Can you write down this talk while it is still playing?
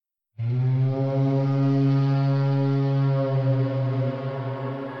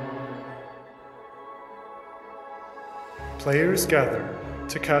Players gather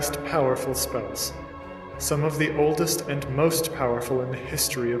to cast powerful spells, some of the oldest and most powerful in the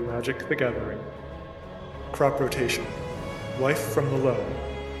history of Magic the Gathering. Crop Rotation, Life from the Low,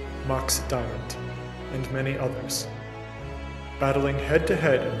 Mox Diamond, and many others. Battling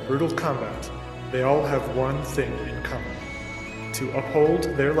head-to-head in brutal combat, they all have one thing in common: to uphold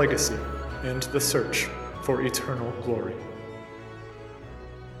their legacy and the search for eternal glory.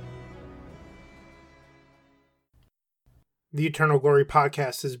 The Eternal Glory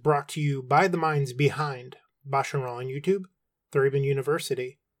podcast is brought to you by the minds behind Bosch and Raw on YouTube, Thraben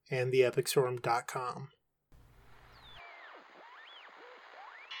University, and theepicstorm.com.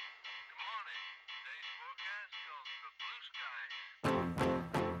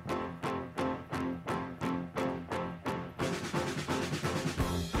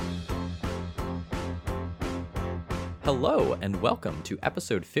 Hello, and welcome to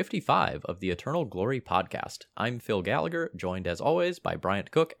episode 55 of the Eternal Glory podcast. I'm Phil Gallagher, joined as always by Bryant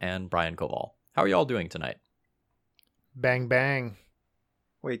Cook and Brian Koval. How are you all doing tonight? Bang, bang.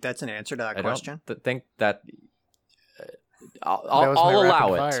 Wait, that's an answer to that question? I don't think that... I'll that was my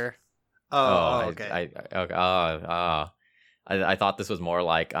allow rapid it. fire. Okay. I thought this was more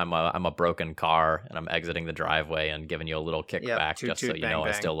like I'm a broken car and I'm exiting the driveway and giving you a little kickback toot, just toot, so you bang, know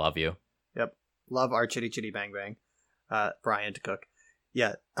I bang. still love you. Yep. Love our chitty chitty bang bang. Bryant Cook.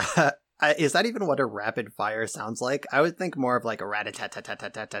 Yeah. Is that even what a rapid fire sounds like? I would think more of like a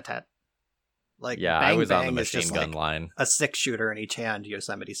rat-a-tat-tat-tat-tat-tat-tat. Like, Yeah, bang, I was on the bang is machine just gun like line. a 6-shooter in each hand,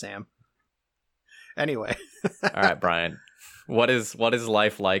 Yosemite Sam. Anyway. All right, Brian. What is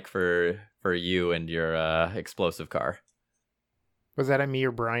life like for you and your explosive car? Was that at me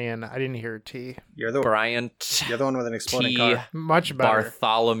or Brian? I didn't hear T. You're the Bryant one with an exploding T. car. Much better.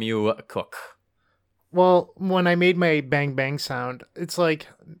 Bartholomew Cook. Well, when I made my bang bang sound, it's like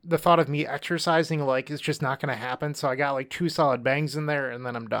the thought of me exercising is just not going to happen. So I got like 2 solid bangs in there and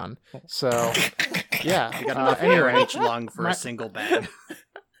then I'm done. So yeah. You got enough air in anyway, each lung for a single bang.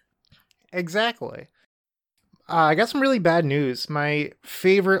 Exactly. I got some really bad news. My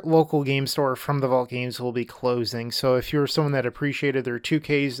favorite local game store from the Vault Games will be closing. So if you're someone that appreciated their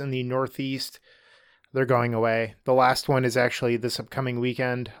 2Ks in the Northeast, they're going away. The last one is actually this upcoming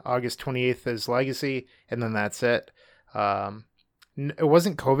weekend. August 28th is Legacy, and then that's it. It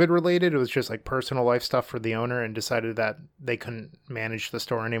wasn't COVID related. It was just like personal life stuff for the owner, and decided that they couldn't manage the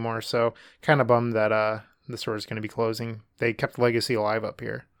store anymore. So kind of bummed that the store is going to be closing. They kept Legacy alive up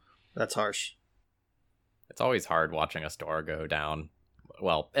here. That's harsh. It's always hard watching a store go down.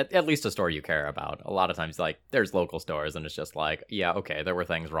 Well, at least a store you care about. A lot of times, there's local stores, and it's just like, yeah, okay, there were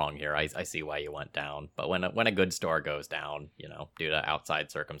things wrong here. I see why you went down. But when a good store goes down, due to outside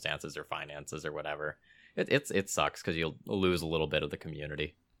circumstances or finances or whatever, it sucks because you'll lose a little bit of the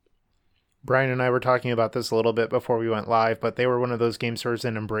community. Brian and I were talking about this a little bit before we went live, but they were one of those game stores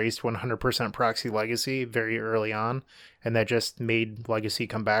that embraced 100% proxy Legacy very early on, and that just made Legacy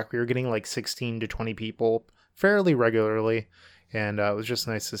come back. We were getting like 16 to 20 people fairly regularly, and it was just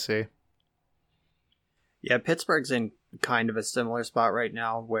nice to see. Yeah, Pittsburgh's in kind of a similar spot right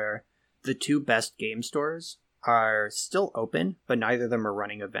now where the 2 best game stores are still open, but neither of them are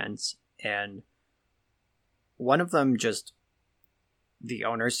running events. And one of them the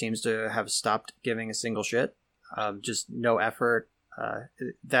owner seems to have stopped giving a single shit. Just no effort.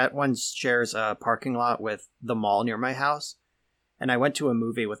 That one shares a parking lot with the mall near my house. And I went to a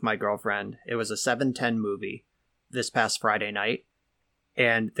movie with my girlfriend. It was a 7:10 movie this past Friday night.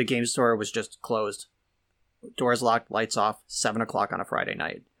 And the game store was just closed. Doors locked, lights off, 7 o'clock on a Friday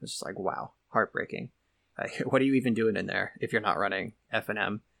night. It was just like, wow, heartbreaking. What are you even doing in there if you're not running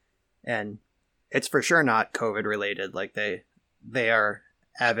F&M? And it's for sure not COVID related. Like they are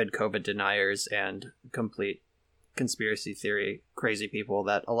avid COVID deniers and complete conspiracy theory crazy people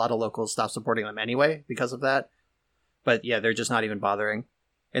that a lot of locals stop supporting them anyway because of that. But yeah, they're just not even bothering.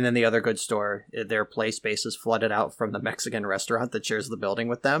 And then the other good store, their play space is flooded out from the Mexican restaurant that shares the building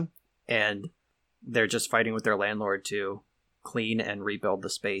with them. And they're just fighting with their landlord to clean and rebuild the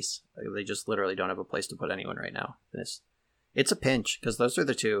space. They just literally don't have a place to put anyone right now. And it's a pinch because those are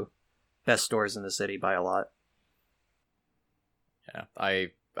the 2 best stores in the city by a lot. Yeah,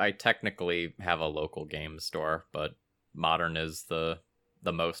 I technically have a local game store, but Modern is the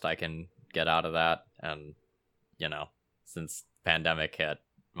most I can get out of that. And, since pandemic hit,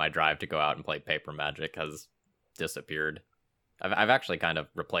 my drive to go out and play paper Magic has disappeared. I've actually kind of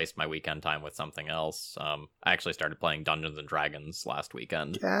replaced my weekend time with something else. I actually started playing Dungeons and Dragons last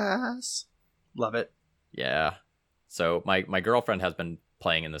weekend. Yes. Love it. Yeah. So my girlfriend has been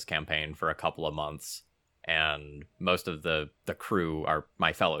playing in this campaign for a couple of months, and most of the crew are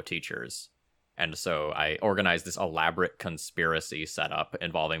my fellow teachers. And so I organized this elaborate conspiracy setup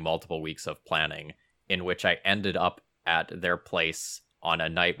involving multiple weeks of planning, in which I ended up at their place on a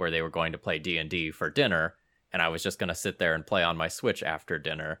night where they were going to play D&D for dinner, and I was just going to sit there and play on my Switch after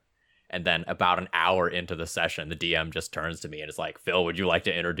dinner. And then about an hour into the session, the DM just turns to me and is like, Phil, would you like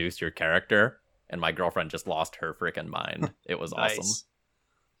to introduce your character? And my girlfriend just lost her freaking mind. It was Nice. awesome.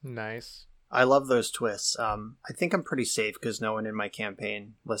 Nice. I love those twists. I think I'm pretty safe because no one in my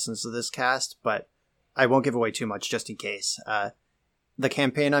campaign listens to this cast, but I won't give away too much just in case. The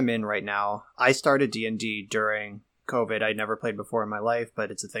campaign I'm in right now, I started D&D during COVID. I'd never played before in my life, but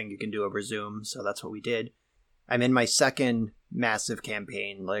it's a thing you can do over Zoom, so that's what we did. I'm in my second massive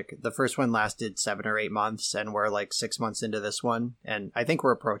campaign. Like, the first one lasted 7 or 8 months, and we're like 6 months into this one, and I think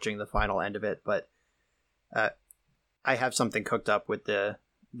we're approaching the final end of it, but I have something cooked up with the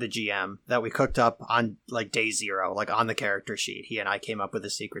GM that we cooked up on like day 0, like on the character sheet. He and I came up with a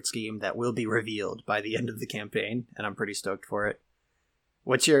secret scheme that will be revealed by the end of the campaign, and I'm pretty stoked for it.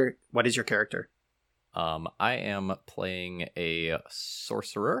 What is your character? I am playing a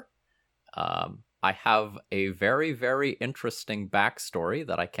sorcerer. I have a very, very interesting backstory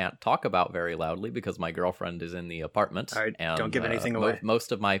that I can't talk about very loudly because my girlfriend is in the apartment. All right, and, don't give anything away.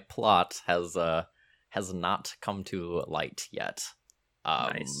 Most of my plot has not come to light yet.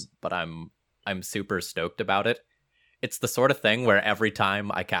 Nice. But I'm super stoked about it. It's the sort of thing where every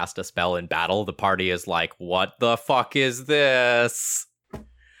time I cast a spell in battle, the party is like, "What the fuck is this?"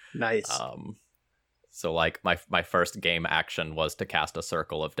 Nice. So like my first game action was to cast a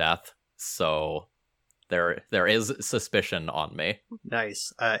Circle of Death. So there is suspicion on me.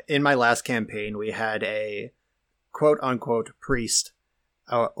 Nice. In my last campaign, we had a quote-unquote priest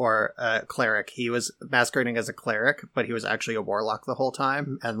or a cleric. He was masquerading as a cleric, but he was actually a warlock the whole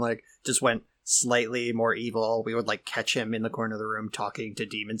time, and like just went slightly more evil. We would like catch him in the corner of the room talking to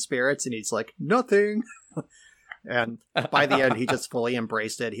demon spirits, and he's like, nothing. And by the end, he just fully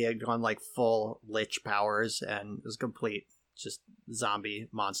embraced it. He had gone like full lich powers, and it was complete just zombie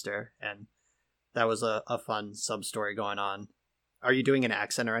monster. And that was a fun sub-story going on. Are you doing an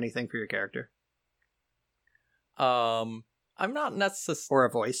accent or anything for your character? I'm not necessarily... Or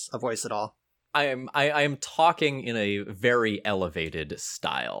a voice at all? I am talking in a very elevated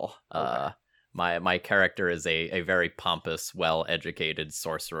style. Okay. My character is a very pompous, well-educated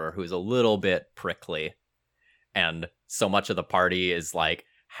sorcerer who's a little bit prickly. And so much of the party is like,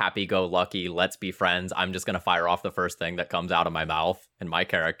 happy-go-lucky, let's be friends, I'm just going to fire off the first thing that comes out of my mouth. And my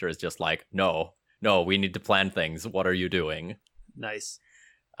character is just like, no, we need to plan things. What are you doing? Nice.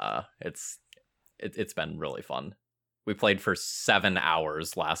 It's been really fun. We played for 7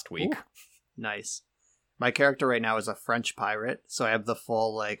 hours last week. Ooh, nice. My character right now is a French pirate, so I have the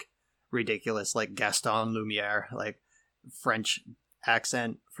full, like, ridiculous, like, Gaston Lumiere, like, French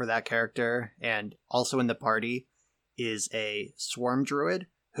accent for that character. And also in the party is a swarm druid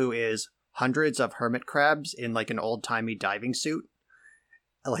who is hundreds of hermit crabs in, like, an old-timey diving suit.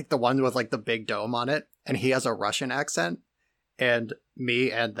 Like, the one with, like, the big dome on it. And he has a Russian accent. And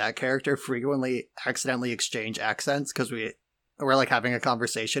me and that character frequently accidentally exchange accents because we're like having a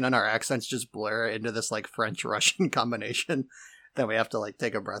conversation and our accents just blur into this like French-Russian combination that we have to like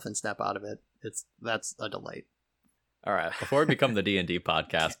take a breath and snap out of it. That's a delight. All right, before we become the D&D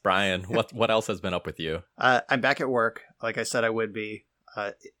podcast, Brian, what else has been up with you? I'm back at work, like I said I would be.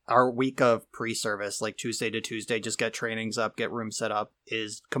 Our week of pre-service, like Tuesday to Tuesday, just get trainings up, get rooms set up,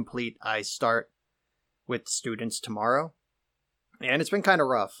 is complete. I start with students tomorrow. And it's been kind of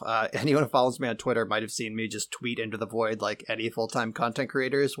rough. Anyone who follows me on Twitter might have seen me just tweet into the void like any full-time content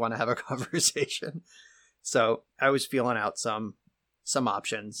creators want to have a conversation. So I was feeling out some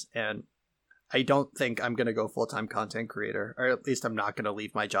options, and I don't think I'm going to go full-time content creator, or at least I'm not going to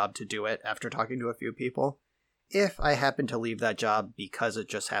leave my job to do it after talking to a few people. If I happen to leave that job because it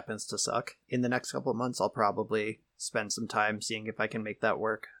just happens to suck in the next couple of months, I'll probably spend some time seeing if I can make that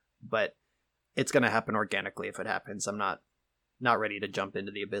work. But it's going to happen organically if it happens. I'm not ready to jump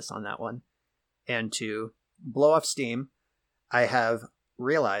into the abyss on that one. And to blow off steam, I have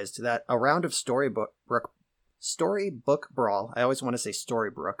realized that a round of Storybook Brawl, I always want to say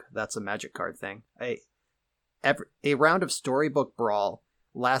Storybrook, that's a magic card thing. A round of Storybook Brawl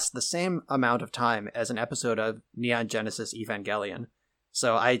lasts the same amount of time as an episode of Neon Genesis Evangelion.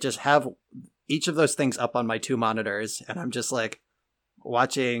 So I just have each of those things up on my 2 monitors, and I'm just like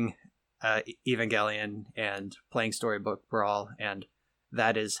watching Evangelion and playing Storybook Brawl, and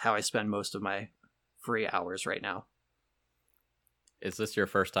that is how I spend most of my free hours right now. Is this your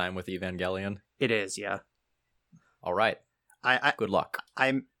first time with Evangelion? It is, yeah. All right. Good luck.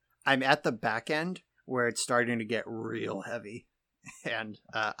 I'm at the back end where it's starting to get real heavy, and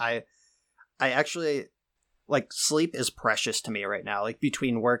I I actually, like, sleep is precious to me right now. Like,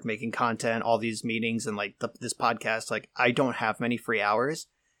 between work, making content, all these meetings, and, like, this podcast, like, I don't have many free hours,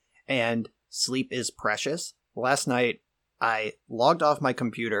 and sleep is precious. Last night, I logged off my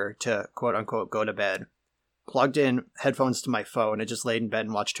computer to, quote-unquote, go to bed, plugged in headphones to my phone, and just laid in bed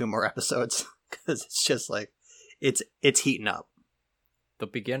and watched 2 more episodes, because it's just, like, it's heating up. The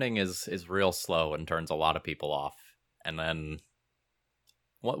beginning is real slow and turns a lot of people off, and then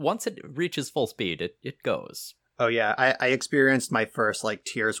once it reaches full speed, it goes. Oh yeah, I experienced my first, like,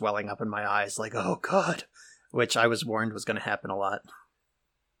 tears welling up in my eyes, like, oh god, which I was warned was going to happen a lot.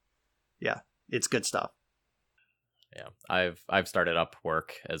 Yeah, it's good stuff. Yeah, I've started up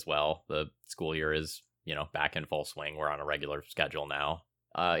work as well. The school year is, back in full swing. We're on a regular schedule now.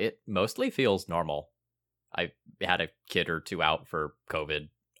 It mostly feels normal. I had a kid or 2 out for COVID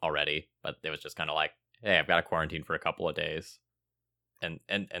already, but it was just kind of like, hey, I've got to quarantine for a couple of days. And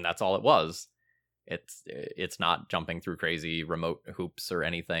that's all it was. It's not jumping through crazy remote hoops or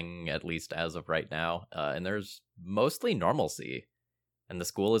anything, at least as of right now. And there's mostly normalcy. And the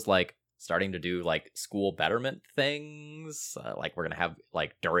school is like starting to do like school betterment things. Like we're going to have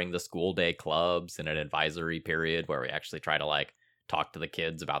like during the school day clubs and an advisory period where we actually try to like talk to the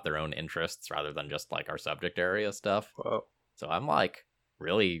kids about their own interests rather than just like our subject area stuff. Whoa. So I'm like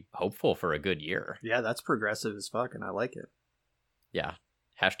really hopeful for a good year. Yeah, that's progressive as fuck, and I like it. Yeah.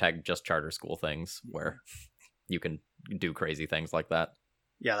 Hashtag just charter school things where you can do crazy things like that.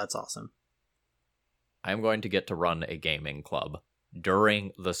 Yeah, that's awesome. I'm going to get to run a gaming club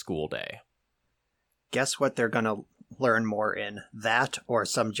during the school day. Guess what they're going to learn more in? That or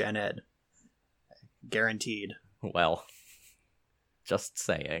some gen ed. Guaranteed. Well, just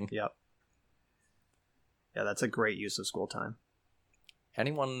saying. Yep. Yeah, that's a great use of school time.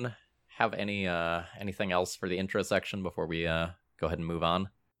 Anyone have anything else for the intro section before we go ahead and move on?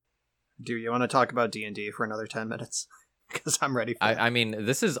 Do you want to talk about D&D for another 10 minutes? Because I'm ready for it. I mean,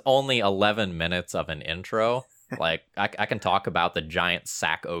 this is only 11 minutes of an intro. Like, I can talk about the giant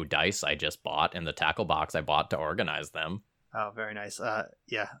sack o' dice I just bought and the tackle box I bought to organize them. Oh, very nice.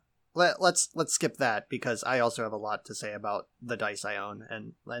 Yeah. Let's skip that, because I also have a lot to say about the dice I own,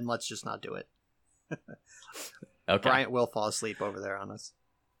 and let's just not do it. Okay. Bryant will fall asleep over there on us.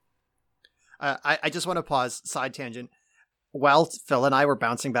 I just want to pause, side tangent. While Phil and I were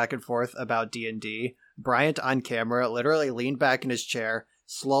bouncing back and forth about D&D, Bryant on camera literally leaned back in his chair,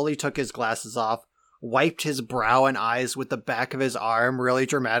 slowly took his glasses off, wiped his brow and eyes with the back of his arm really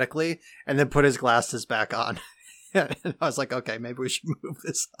dramatically, and then put his glasses back on. And I was like, okay, maybe we should move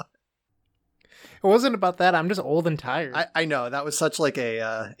this on. It wasn't about that. I'm just old and tired. I know, that was such like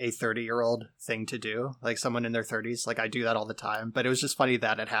a 30-year-old thing to do, like someone in their 30s. Like, I do that all the time, but it was just funny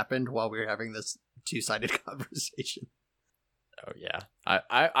that it happened while we were having this two-sided conversation. Oh, yeah.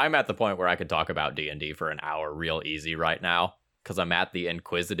 I'm at the point where I could talk about D&D for an hour real easy right now, because I'm at the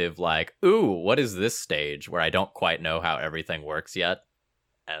inquisitive, like, ooh, what is this stage, where I don't quite know how everything works yet,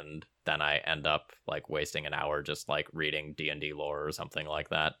 and then I end up, like, wasting an hour just, like, reading D&D lore or something like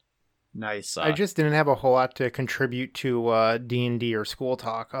that. Nice. I just didn't have a whole lot to contribute to D&D or school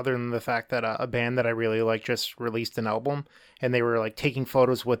talk, other than the fact that a band that I really like just released an album, and they were like taking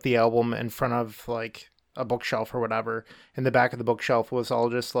photos with the album in front of like a bookshelf or whatever. And the back of the bookshelf was all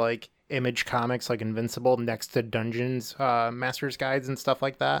just like Image comics, like Invincible, next to Dungeons Master's Guides and stuff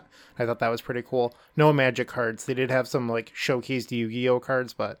like that. I thought that was pretty cool. No Magic cards. They did have some like showcased Yu-Gi-Oh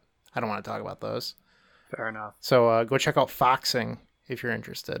cards, but I don't want to talk about those. Fair enough. So go check out Foxing if you're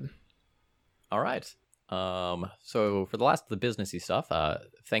interested. All right. So for the last of the businessy stuff,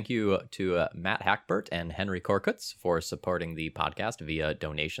 thank you to Matt Hackbert and Henry Korkutz for supporting the podcast via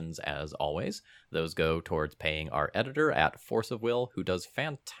donations as always. Those go towards paying our editor at Force of Will, who does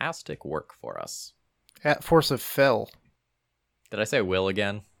fantastic work for us. At Force of Phil. Did I say Will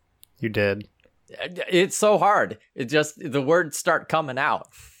again? You did. It's so hard. It just, the words start coming out.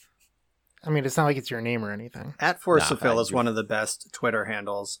 I mean, it's not like it's your name or anything. At Force of Phil is one of the best Twitter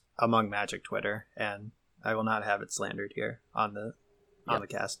handles among Magic Twitter, and I will not have it slandered here on the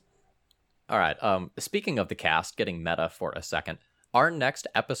cast. All right. Speaking of the cast, getting meta for a second, our next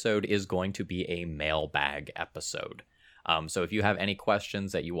episode is going to be a mailbag episode. So if you have any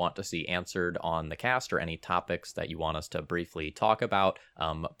questions that you want to see answered on the cast or any topics that you want us to briefly talk about,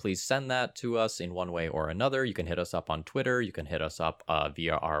 please send that to us in one way or another. You can hit us up on Twitter. You can hit us up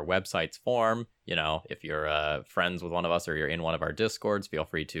via our website's form. You know, if you're friends with one of us or you're in one of our Discords, feel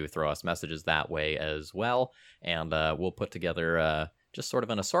free to throw us messages that way as well. And we'll put together just sort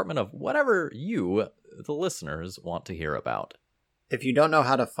of an assortment of whatever you, the listeners, want to hear about. If you don't know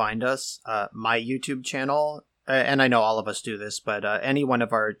how to find us, my YouTube channel and I know all of us do this, but any one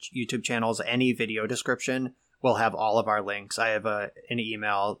of our YouTube channels, any video description will have all of our links. I have an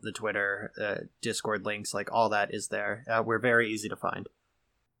email, the Twitter, Discord links, like all that is there. We're very easy to find.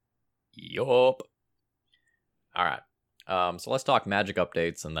 Yup. All right. So let's talk Magic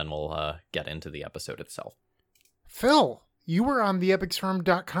updates, and then we'll get into the episode itself. Phil, you were on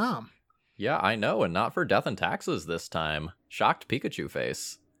theepicstorm.com. Yeah, I know, and not for Death and Taxes this time. Shocked Pikachu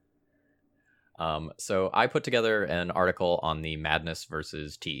face. So I put together an article on the Madness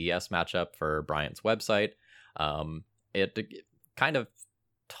versus TES matchup for Bryant's website. It kind of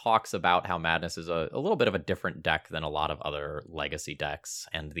talks about how Madness is a little bit of a different deck than a lot of other legacy decks,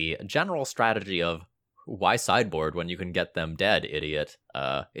 and the general strategy of why sideboard when you can get them dead, idiot,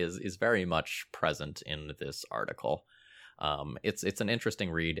 is very much present in this article. It's an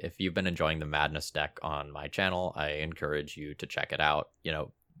interesting read. If you've been enjoying the Madness deck on my channel, I encourage you to check it out. You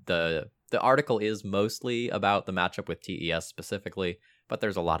know, the article is mostly about the matchup with TES specifically, but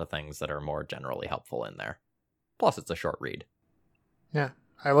there's a lot of things that are more generally helpful in there. Plus, it's a short read. Yeah,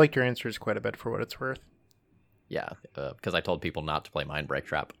 I like your answers quite a bit for what it's worth. Yeah, because I told people not to play Mindbreak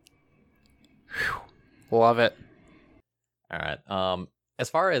Trap. Whew. Love it. All right. As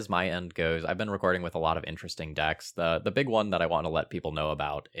far as my end goes, I've been recording with a lot of interesting decks. The big one that I want to let people know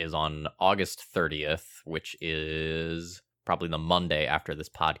about is on August 30th, which is probably the Monday after this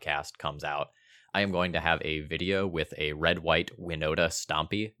podcast comes out. I am going to have a video with a red-white Winota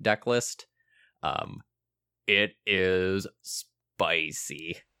Stompy deck list. It is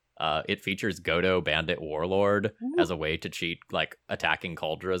spicy. It features Godo Bandit Warlord as a way to cheat like attacking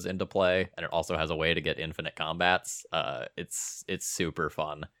Kaldras into play, and it also has a way to get infinite combats. It's super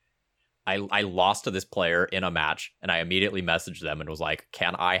fun. I lost to this player in a match, and I immediately messaged them and was like,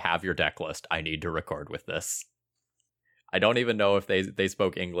 "Can I have your deck list? I need to record with this." I don't even know if they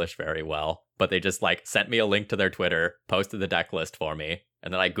spoke English very well, but they just like sent me a link to their Twitter, posted the deck list for me,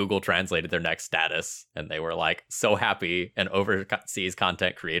 and then I Google translated their next status, and they were like so happy. An overseas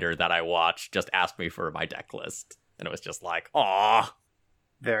content creator that I watch just asked me for my deck list, and it was just like, aw.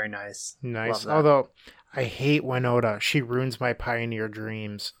 Very nice. Nice. Although I hate Winota. She ruins my Pioneer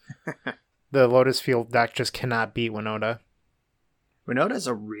dreams. The Lotus Field deck just cannot beat Winota. Winota's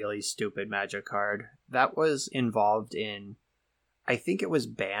a really stupid Magic card. That was involved in, I think it was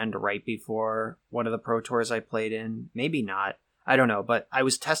banned right before one of the Pro Tours I played in. Maybe not. I don't know, but I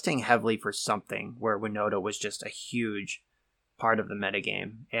was testing heavily for something where Winota was just a huge part of the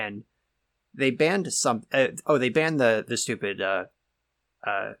metagame. And they banned they banned the stupid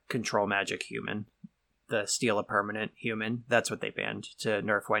control magic human. The steal a permanent human. That's what they banned to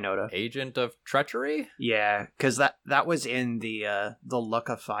nerf Winota. Agent of Treachery? Yeah, because that was in the Luck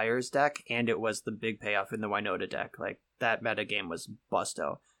of Fires deck, and it was the big payoff in the Winota deck. Like, that metagame was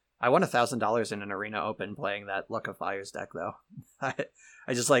busto. I won $1,000 in an arena open playing that Luck of Fires deck, though.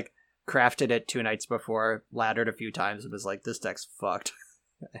 I just, like, crafted it 2 nights before, laddered a few times, and was like, this deck's fucked.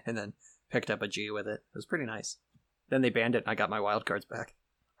 And then picked up a G with it. It was pretty nice. Then they banned it, and I got my wild cards back.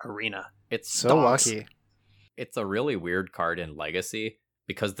 Arena. It's So lucky. It's a really weird card in Legacy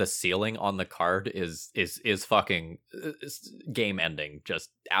because the ceiling on the card is fucking game ending, just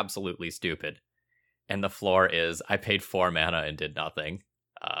absolutely stupid. And the floor is I paid 4 mana and did nothing.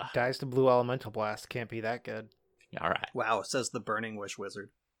 Dies to Blue Elemental Blast. Can't be that good. All right. Wow, says the Burning Wish Wizard.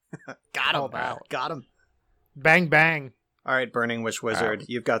 Got him. About. Got him. Bang, bang. All right, Burning Wish Wizard,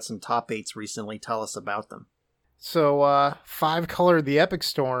 You've got some top 8s recently. Tell us about them. So, 5 color The Epic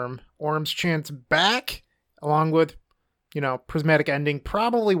Storm. Orm's Chance back, along with, Prismatic Ending.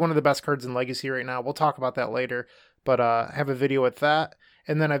 Probably one of the best cards in Legacy right now. We'll talk about that later. But I have a video with that.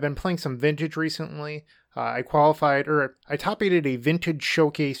 And then I've been playing some Vintage recently. I top-8'd a Vintage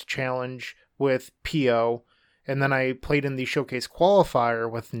Showcase Challenge with PO. And then I played in the Showcase Qualifier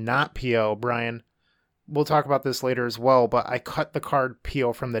with not PO, Brian. We'll talk about this later as well, but I cut the card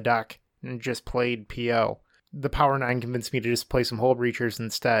PO from the deck and just played PO. The Power 9 convinced me to just play some Hull Breachers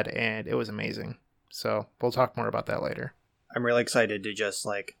instead, and it was amazing. So we'll talk more about that later. I'm really excited to just,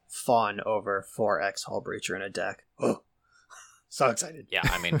 fawn over 4X Hull Breacher in a deck. Oh, so excited. Yeah,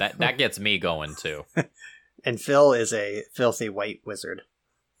 I mean, that gets me going, too. And Phil is a filthy white wizard.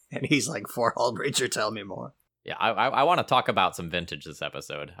 And he's like, 4 Hull Breacher, tell me more. Yeah, I want to talk about some Vintage this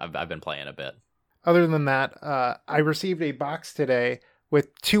episode. I've been playing a bit. Other than that, I received a box today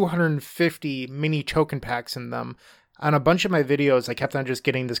with 250 mini token packs in them. On a bunch of my videos, I kept on just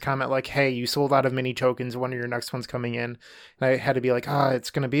getting this comment like, hey, you sold out of mini tokens. When are your next ones coming in? And I had to be like, it's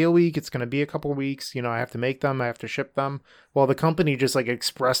going to be a week. It's going to be a couple weeks. I have to make them. I have to ship them. Well, the company just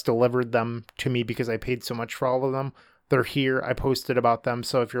express delivered them to me because I paid so much for all of them They're here. I posted about them.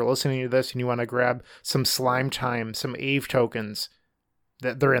 So if you're listening to this and you want to grab some Slime Time, some AVE tokens,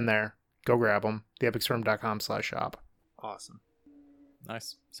 they're in there. Go grab them. theepicstorm.com/shop. Awesome.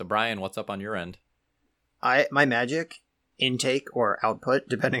 Nice. So Brian, what's up on your end? My Magic intake or output,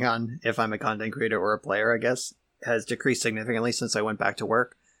 depending on if I'm a content creator or a player, I guess, has decreased significantly since I went back to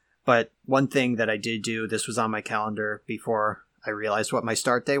work. But one thing that I did do, this was on my calendar before I realized what my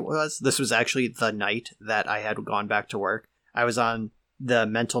start date was. This was actually the night that I had gone back to work. I was on the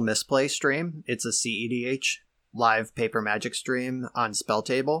Mental Misplay stream. It's a CEDH live paper Magic stream on Spell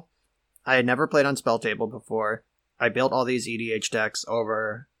Table. I had never played on Spell Table before. I built all these EDH decks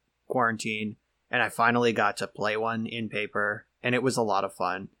over quarantine, and I finally got to play one in paper, and it was a lot of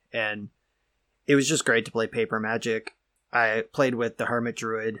fun. And it was just great to play paper Magic. I played with the Hermit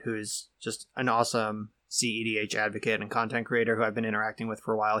Druid, who's just an awesome CEDH advocate and content creator who I've been interacting with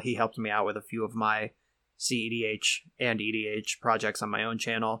for a while. He helped me out with a few of my CEDH and EDH projects on my own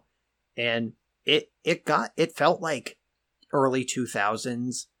channel. And it felt like early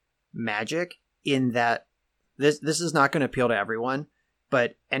 2000s Magic, in that this is not going to appeal to everyone,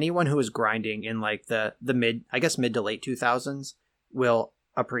 but anyone who is grinding in like the mid to late 2000s will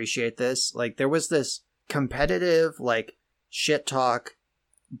appreciate this. Like, there was this competitive, like, shit talk,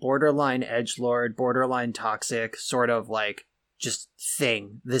 borderline edgelord, borderline toxic sort of like just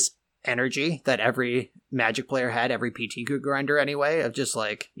thing, this energy that every Magic player had, every PTQ grinder anyway, of just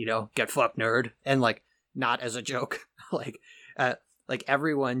like, you know, get fucked nerd, and like not as a joke. like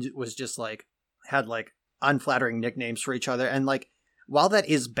everyone was just like had like unflattering nicknames for each other, and like while that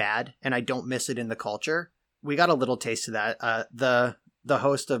is bad and I don't miss it in the culture, we got a little taste of that. The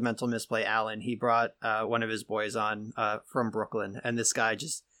host of Mental Misplay, Alan, he brought one of his boys on from Brooklyn, and this guy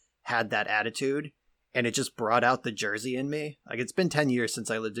just had that attitude, and it just brought out the Jersey in me. Like, it's been 10 years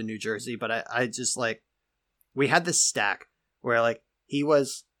since I lived in New Jersey, but I just like, we had this stack where like he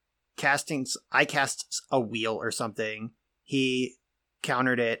was casting, I cast a wheel or something, he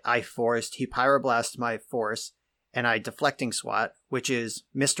countered it, I forced, he pyroblast my force, and I deflecting swat, which is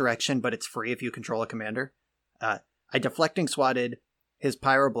misdirection, but it's free if you control a commander. I deflecting swatted his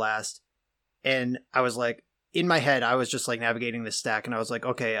pyroblast, and I was like, in my head, I was just like navigating this stack, and I was like,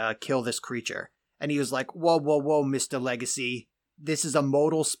 okay, kill this creature. And he was like, whoa, Mr. Legacy, this is a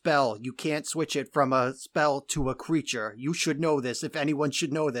modal spell. You can't switch it from a spell to a creature. You should know this, if anyone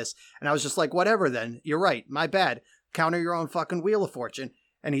should know this. And I was just like, whatever then, you're right, my bad. Counter your own fucking Wheel of Fortune.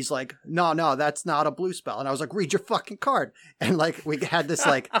 And he's like, no, that's not a blue spell. And I was like, read your fucking card. And like, we had this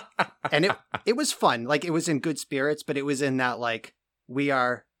like, and it was fun. Like, it was in good spirits, but it was in that like, we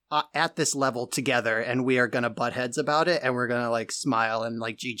are at this level together, and we are going to butt heads about it, and we're going to like smile and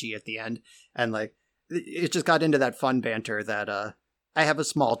like GG at the end. And like, it just got into that fun banter that I have a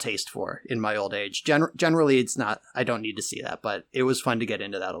small taste for in my old age. Generally, it's not, I don't need to see that, but it was fun to get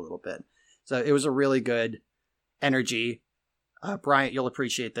into that a little bit. So it was a really good energy. Bryant, you'll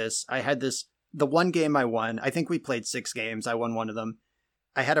appreciate this. I had the one game I won, I think we played 6 games. I won one of them.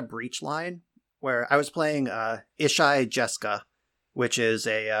 I had a breach line where I was playing Ishai Jeska, which is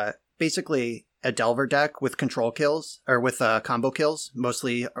basically a Delver deck with control kills, or with combo kills,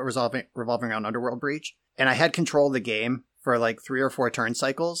 mostly revolving around Underworld Breach. And I had control of the game for like 3 or 4 turn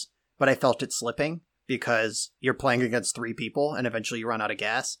cycles, but I felt it slipping because you're playing against 3 people and eventually you run out of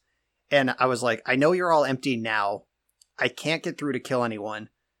gas. And I was like, I know you're all empty now. I can't get through to kill anyone,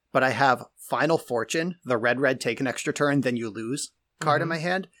 but I have Final Fortune, the red take an extra turn, then you lose card in my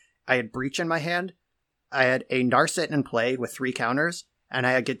hand. I had Breach in my hand. I had a Narset in play with 3 counters, and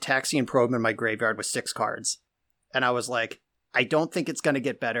I had Gitaxian Probe in my graveyard with 6 cards. And I was like, I don't think it's going to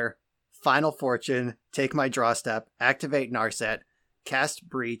get better. Final Fortune, take my draw step, activate Narset, cast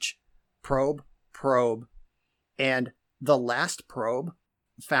Breach, probe, and the last probe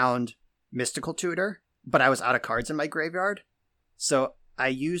found Mystical Tutor, but I was out of cards in my graveyard. So I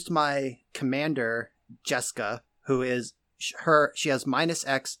used my commander, Jeska, who is she has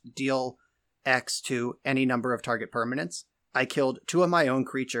 -X, deal X to any number of target permanents. I killed 2 of my own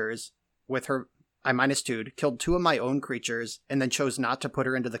creatures with her. I -2'd, killed 2 of my own creatures, and then chose not to put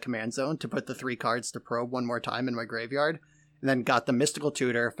her into the command zone to put the 3 cards to probe one more time in my graveyard. And then got the Mystical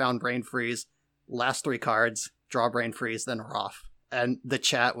Tutor, found Brain Freeze, last 3 cards, draw Brain Freeze, then Roth. And the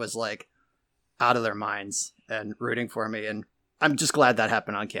chat was like out of their minds and rooting for me. And I'm just glad that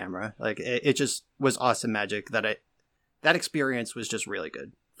happened on camera. Like, it just was awesome Magic that experience was just really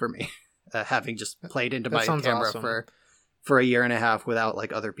good for me. Having just played into my camera awesome. for a year and a half without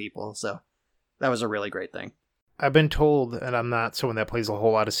like other people. So that was a really great thing. I've been told, and I'm not someone that plays a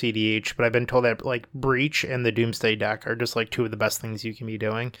whole lot of CDH, but I've been told that like Breach and the Doomsday deck are just like 2 of the best things you can be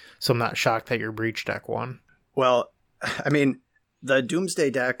doing. So I'm not shocked that your Breach deck won. Well, I mean, the Doomsday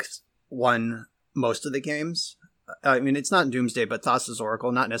deck won most of the games. I mean, it's not Doomsday, but Thassa's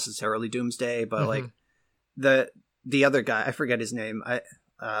Oracle, not necessarily Doomsday, but like the other guy, I forget his name. I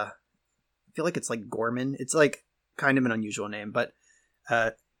feel like it's like Gorman. It's like kind of an unusual name, but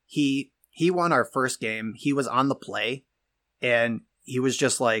he won our first game. He was on the play, and he was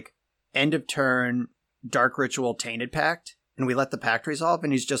just like, end of turn, Dark Ritual, Tainted Pact, and we let the pact resolve,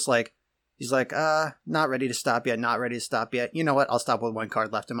 and he's like, not ready to stop yet, not ready to stop yet. You know what? I'll stop with one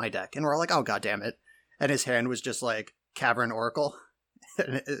card left in my deck. And we're all like, oh, god damn it. And his hand was just like Cavern Oracle.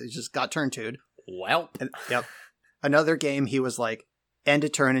 And it just got turn 2'd. Well. Yep. Another game, he was like, end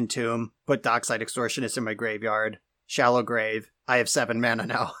of turn Entomb, put Dockside Extortionist in my graveyard, Shallow Grave, I have 7 mana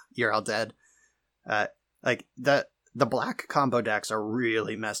now, you're all dead. Like, the black combo decks are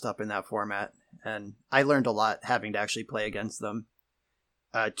really messed up in that format. And I learned a lot having to actually play against them.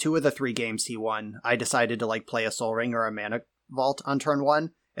 2 of the 3 games he won, I decided to like play a Soul Ring or a Mana Vault on turn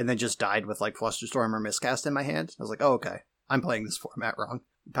 1, and then just died with like Flusterstorm or Miscast in my hand. I was like, oh, okay, I'm playing this format wrong.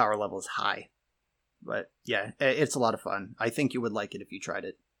 Power level is high. But yeah, it's a lot of fun. I think you would like it if you tried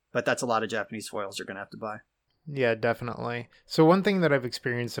it. But that's a lot of Japanese foils you're going to have to buy. Yeah, definitely. So one thing that I've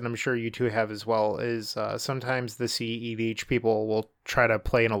experienced, and I'm sure you two have as well, is sometimes the CEDH people will try to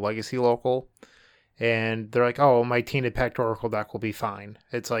play in a legacy local. And they're like, oh, my Tainted Pact Oracle deck will be fine.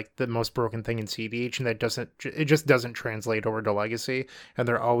 It's like the most broken thing in CDH, and it just doesn't translate over to Legacy, and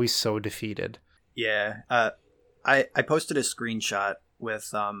they're always so defeated. Yeah. I posted a screenshot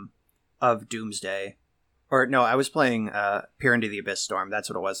with of Doomsday. Or no, I was playing Peer into the Abyss Storm. That's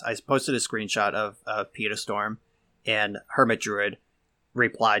what it was. I posted a screenshot of Peta Storm, and Hermit Druid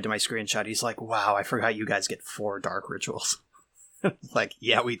replied to my screenshot. He's like, wow, I forgot you guys get 4 Dark Rituals. Like,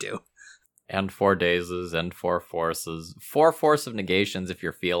 yeah, we do. And 4 dazes and 4 forces. 4 force of negations if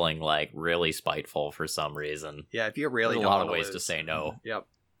you're feeling like really spiteful for some reason. Yeah, if you really There's don't a lot of wanna ways lose. to say no. Yep.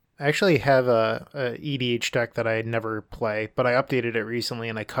 I actually have a EDH deck that I never play, but I updated it recently,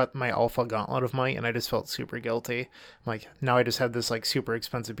 and I cut my Alpha Gauntlet of Might, and I just felt super guilty. I'm like, now I just have this like super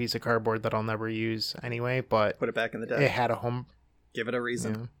expensive piece of cardboard that I'll never use anyway, but Put it back in the deck. it had a home. Give it a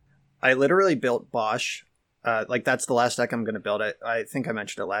reason. Yeah. I literally built Bosch. Like, that's the last deck I'm going to build. I think I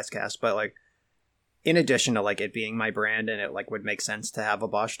mentioned it last cast, but like, in addition to like it being my brand and it like would make sense to have a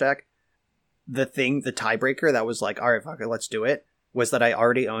Bosch deck, the tiebreaker that was like, all right, fuck it, let's do it, was that I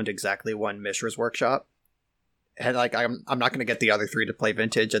already owned exactly one Mishra's Workshop. And like, I'm not going to get the other 3 to play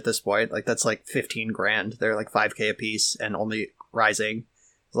Vintage at this point. Like, that's like 15 grand. They're like 5k a piece and only rising.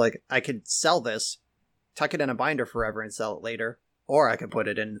 Like, I could sell this, tuck it in a binder forever and sell it later, or I could put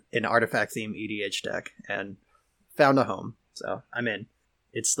it in an artifact theme EDH deck and found a home. So I'm in.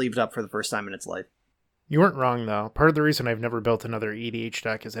 It's sleeved up for the first time in its life. You weren't wrong, though. Part of the reason I've never built another EDH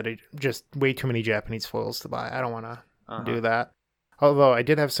deck is that I just way too many Japanese foils to buy. I don't want to do that. Although I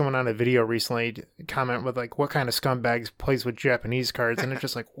did have someone on a video recently comment with like, what kind of scumbags plays with Japanese cards? And it's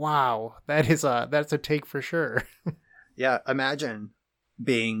just like, wow, that's a take for sure. Yeah, imagine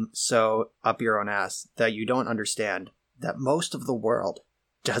being so up your own ass that you don't understand that most of the world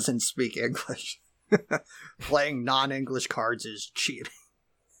doesn't speak English. Playing non-English cards is cheating.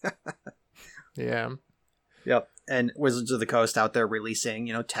 Yeah. Yep. And Wizards of the Coast out there releasing,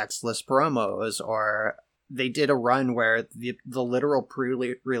 textless promos, or they did a run where the literal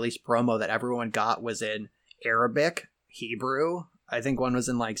pre-release promo that everyone got was in Arabic, Hebrew. I think one was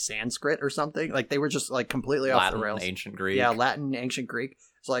in like Sanskrit or something. Like, they were just like completely off the rails. Latin, ancient Greek. Yeah, Latin, ancient Greek.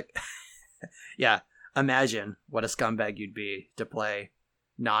 It's like, yeah, imagine what a scumbag you'd be to play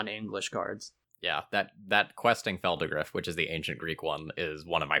non-English cards. Yeah, that Questing Feldegrif, which is the ancient Greek one, is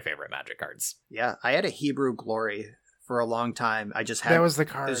one of my favorite Magic cards. Yeah, I had a Hebrew Glory for a long time. I just had... That was the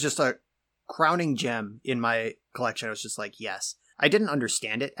card. It was just a crowning gem in my collection. I was just like, yes. I didn't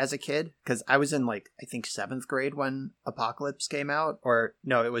understand it as a kid, because I was in, like, I think 7th grade when Apocalypse came out. Or,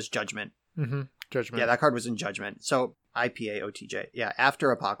 no, it was Judgment. Mm-hmm. Judgment. Yeah, that card was in Judgment. So, IPA, OTJ. Yeah,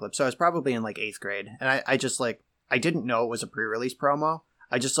 after Apocalypse. So I was probably in, like, 8th grade. And I just, like, I didn't know it was a pre-release promo.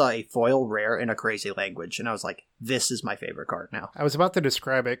 I just saw a foil rare in a crazy language, and I was like, this is my favorite card now. I was about to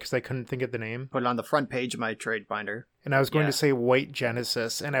describe it because I couldn't think of the name. Put it on the front page of my trade binder. And I was going to say White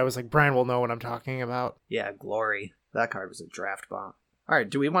Genesis, and I was like, Brian will know what I'm talking about. Yeah, Glory. That card was a draft bomb. All right,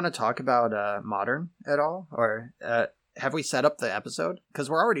 do we want to talk about Modern at all? Or have we set up the episode? Because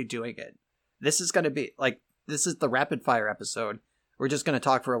we're already doing it. This is going to be, like, this is the rapid fire episode. We're just going to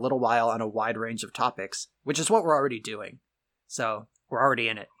talk for a little while on a wide range of topics, which is what we're already doing. So... we're already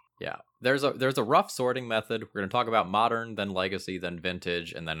in it. Yeah. There's a rough sorting method. We're going to talk about Modern, then Legacy, then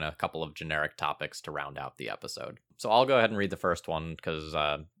Vintage, and then a couple of generic topics to round out the episode. So I'll go ahead and read the first one because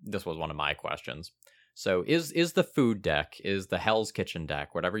this was one of my questions. So is the food deck, is the Hell's Kitchen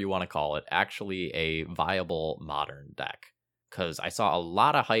deck, whatever you want to call it, actually a viable modern deck? Because I saw a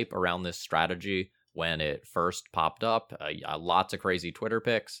lot of hype around this strategy when it first popped up, lots of crazy Twitter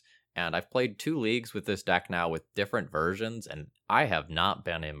pics, and I've played 2 leagues with this deck now with different versions, and I have not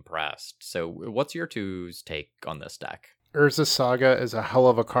been impressed. So what's your two's take on this deck? Urza Saga is a hell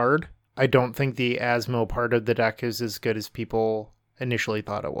of a card. I don't think the Asmo part of the deck is as good as people initially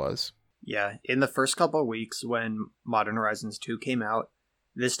thought it was. Yeah, in the first couple of weeks when Modern Horizons 2 came out,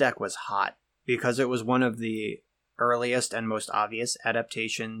 this deck was hot because it was one of the earliest and most obvious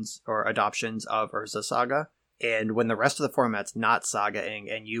adaptations or adoptions of Urza Saga. And when the rest of the format's not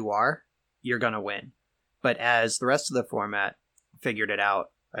sagaing and you're going to win. But as the rest of the format figured it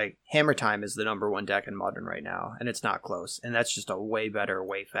out, like Hammer Time is the number 1 deck in Modern right now, and it's not close. And that's just a way better,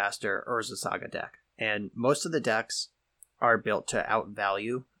 way faster Urza Saga deck. And most of the decks are built to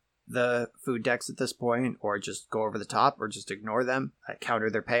outvalue the food decks at this point, or just go over the top, or just ignore them, counter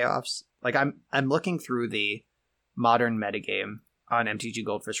their payoffs. Like I'm looking through the Modern metagame on MTG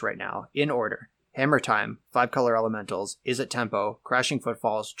Goldfish right now in order. Hammer Time, 5-color elementals, Is It Tempo, Crashing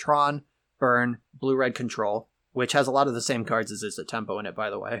Footfalls, Tron, Burn, Blue-Red Control, which has a lot of the same cards as Is It Tempo in it, by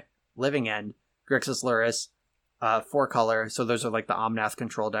the way. Living End, Grixis Luris, 4-color, so those are like the Omnath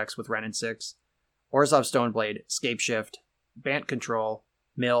control decks with Ren and 6. Orzhov Stoneblade, Scape Shift, Bant Control,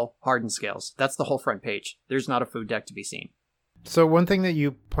 Mill, Hardened Scales. That's the whole front page. There's not a food deck to be seen. So one thing that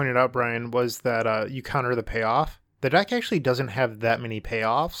you pointed out, Brian, was that you counter the payoff. The deck actually doesn't have that many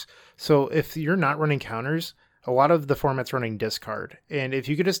payoffs. So if you're not running counters, a lot of the format's running discard. And if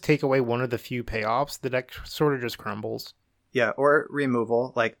you could just take away one of the few payoffs, the deck sort of just crumbles. Yeah, or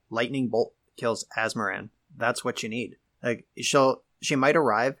removal, like Lightning Bolt kills Azmoran. That's what you need. Like, she might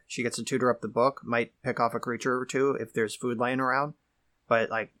arrive, she gets to tutor up the book, might pick off a creature or two if there's food laying around.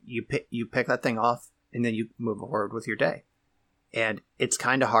 But, like, you pick that thing off, and then you move forward with your day. And it's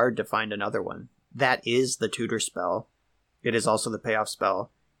kind of hard to find another one. That is the tutor spell. It is also the payoff spell.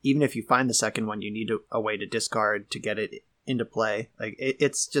 Even if you find the second one, you need a way to discard to get it into play. Like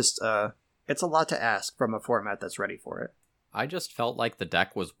it's just it's a lot to ask from a format that's ready for it. I just felt like the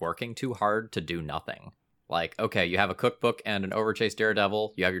deck was working too hard to do nothing. Like, okay, you have a cookbook and an Overchase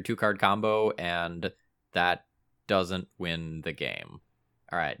Daredevil, you have your 2-card combo, and that doesn't win the game.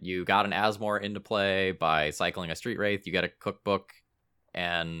 All right, you got an Asmore into play by cycling a Street Wraith, you get a cookbook,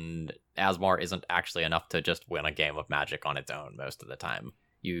 and Asmore isn't actually enough to just win a game of Magic on its own most of the time.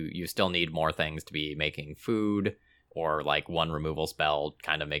 You still need more things to be making food, or like one removal spell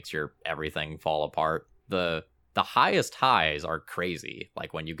kind of makes your everything fall apart. The highest highs are crazy.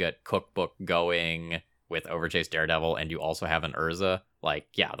 Like when you get cookbook going with Overchase Daredevil and you also have an Urza, like,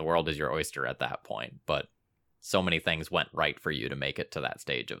 yeah, the world is your oyster at that point. But so many things went right for you to make it to that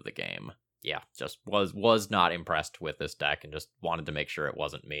stage of the game. Yeah, just was not impressed with this deck and just wanted to make sure it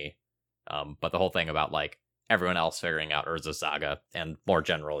wasn't me. But the whole thing about like everyone else figuring out Urza Saga and more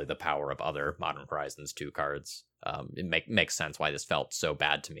generally the power of other Modern Horizons 2 cards, it makes sense why this felt so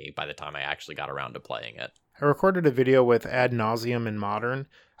bad to me by the time I actually got around to playing it. I recorded a video with Ad Nauseum in Modern.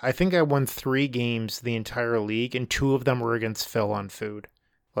 I think I won 3 games the entire league, and 2 of them were against Phil on food.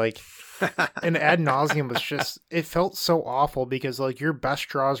 Like, and Ad Nauseum was just, it felt so awful because, like, your best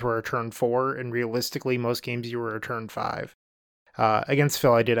draws were a turn 4, and realistically, most games you were a turn 5. Against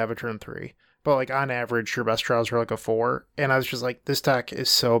Phil, I did have a turn 3. But, like, on average, your best draws were, like, a 4. And I was just like, this deck is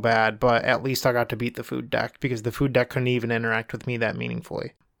so bad, but at least I got to beat the food deck because the food deck couldn't even interact with me that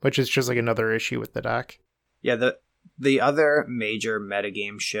meaningfully, which is just, like, another issue with the deck. Yeah, the other major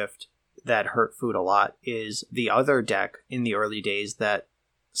metagame shift that hurt food a lot is the other deck in the early days that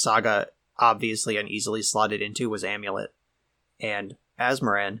Saga obviously and easily slotted into was Amulet. And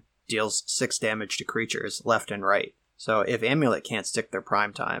Azmoran deals 6 damage to creatures left and right. So if Amulet can't stick their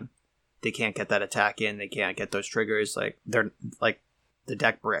prime time, they can't get that attack in, they can't get those triggers, like they're like the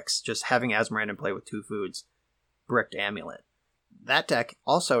deck bricks. Just having Azmoran in play with 2 foods bricked Amulet. That deck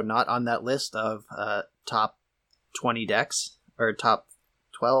also not on that list of top 20 decks, or top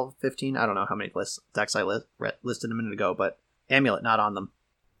 12, 15, I don't know how many decks I listed a minute ago, but Amulet not on them.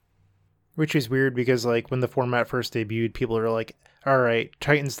 Which is weird because, like, when the format first debuted, people are like, alright,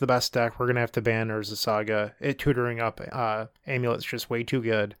 Titan's the best deck, we're gonna have to ban Urza Saga. It tutoring up Amulet's just way too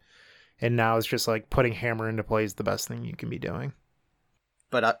good. And now it's just like putting Hammer into play is the best thing you can be doing.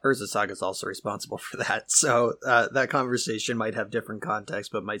 But Urza Saga is also responsible for that. So that conversation might have different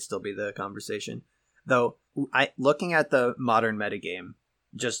context, but might still be the conversation. Though, looking at the Modern metagame,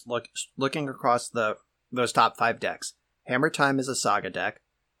 just looking across those top 5 decks, Hammer Time is a Saga deck.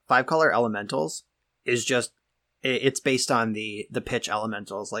 5-color Elementals is just It's based on the pitch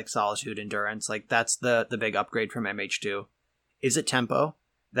elementals like Solitude, Endurance. Like that's the big upgrade from MH2. Is it Tempo?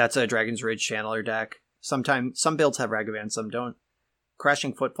 That's a Dragon's Ridge Channeler deck. Sometimes some builds have Ragavan, some don't.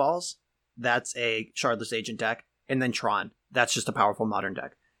 Crashing Footfalls, that's a Shardless Agent deck. And then Tron, that's just a powerful modern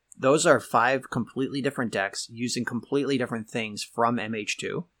deck. Those are 5 completely different decks using completely different things from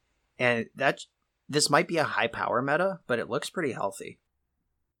MH2. And this might be a high power meta, but it looks pretty healthy.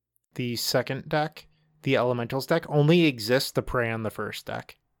 The second deck, the Elementals deck, only exists to prey on the first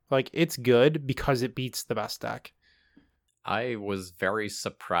deck. Like, it's good because it beats the best deck. I was very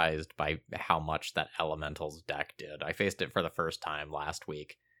surprised by how much that Elementals deck did. I faced it for the first time last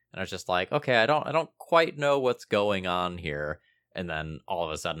week, and I was just like, okay, I don't quite know what's going on here. And then all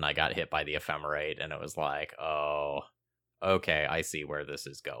of a sudden I got hit by the Ephemerate, and it was like, oh, okay, I see where this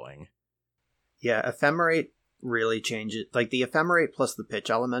is going. Yeah, Ephemerate really changes. Like, the Ephemerate plus the pitch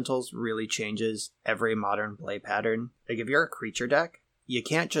elementals really changes every modern play pattern. Like, if you're a creature deck, you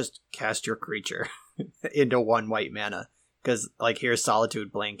can't just cast your creature into 1 white mana, because, like, here's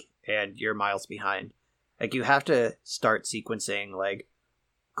Solitude Blink, and you're miles behind. Like, you have to start sequencing, like,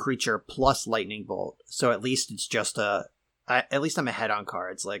 creature plus Lightning Bolt, so at least it's just at least I'm ahead on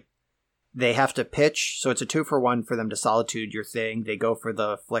cards. Like, they have to pitch, so it's a 2-for-1 for them to Solitude your thing. They go for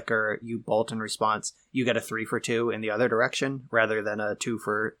the flicker, you bolt in response. You get a 3-for-2 in the other direction, rather than a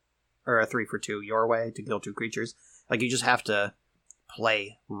 3-for-2 your way to kill 2 creatures. Like, you just have to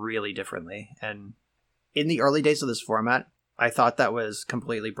play really differently. And in the early days of this format, I thought that was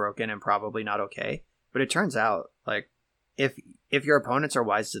completely broken and probably not okay. But it turns out, like, if your opponents are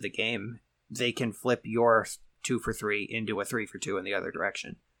wise to the game, they can flip your 2-for-3 into a 3-for-2 in the other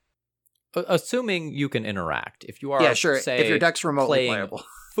direction. Assuming you can interact. If you are, yeah, sure. say, if your deck's remotely playing playable.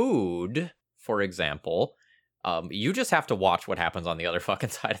 Food, for example, you just have to watch what happens on the other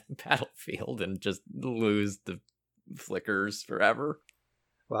fucking side of the battlefield and just lose the flickers forever.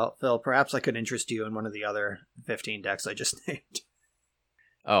 Well, Phil, perhaps I could interest you in one of the other 15 decks I just named.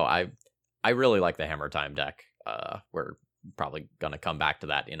 Oh, I really like the Hammer Time deck. We're probably gonna come back to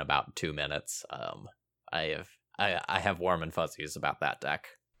that in about 2 minutes. I have warm and fuzzies about that deck.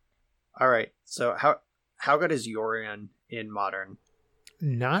 All right. So how good is Yorion in Modern?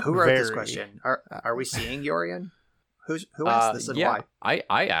 Not Who wrote very. this question? Are we seeing Yorion? Who asked this and yeah, why?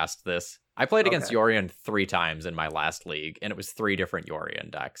 I asked this. I played against Okay. Yorion 3 times in my last league, and it was 3 different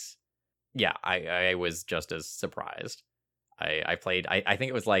Yorion decks. Yeah, I was just as surprised. I played, I think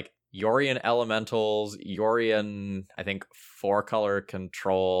it was like Yorion Elementals, Yorion, I think 4-color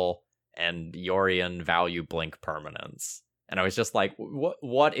Control, and Yorion Value Blink Permanence. And I was just like,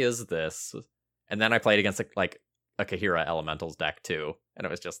 what is this? And then I played against like a Kahira Elementals deck too. And it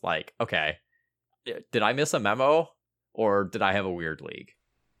was just like, okay, did I miss a memo? Or did I have a weird league?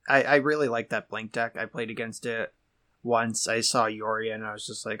 I really like that Blink deck. I played against it once. I saw Yorion and I was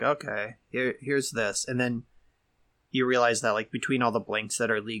just like, okay, here's this. And then you realize that, like, between all the blinks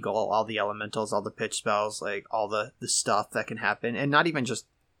that are legal, all the elementals, all the pitch spells, like all the stuff that can happen, and not even just,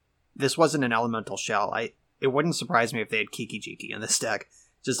 this wasn't an elemental shell. It wouldn't surprise me if they had Kiki Jiki in this deck.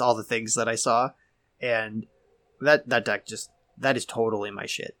 Just all the things that I saw. And that deck that is totally my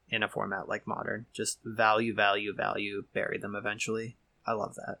shit in a format like Modern. Just value, bury them eventually. I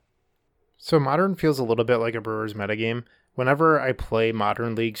love that. So Modern feels a little bit like a Brewers metagame. Whenever I play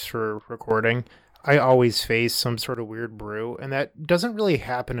Modern leagues for recording, I always face some sort of weird brew, and that doesn't really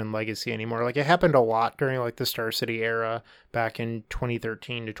happen in Legacy anymore. Like, it happened a lot during like the Star City era back in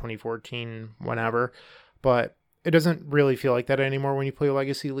 2013 to 2014, whenever. But it doesn't really feel like that anymore when you play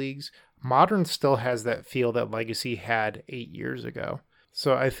Legacy leagues. Modern still has that feel that Legacy had 8 years ago.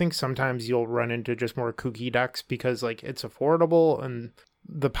 So I think sometimes you'll run into just more kooky decks because, like, it's affordable and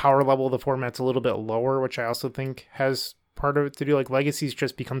the power level of the format's a little bit lower, which I also think has part of it to do. Like, Legacy's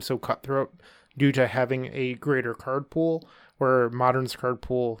just become so cutthroat due to having a greater card pool, where Modern's card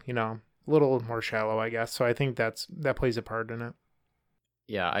pool, a little more shallow, I guess. So I think that plays a part in it.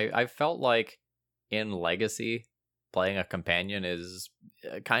 Yeah, I felt like in Legacy, playing a companion is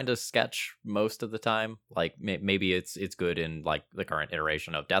kind of sketch most of the time. Like, maybe it's good in like the current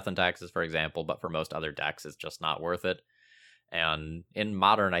iteration of Death and Taxes, for example, but for most other decks, it's just not worth it. And in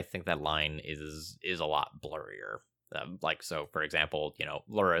Modern, I think that line is a lot blurrier. Like, so for example,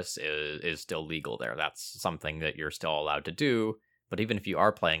 Luris is still legal there. That's something that you're still allowed to do. But even if you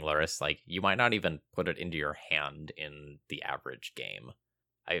are playing Luris, like, you might not even put it into your hand in the average game.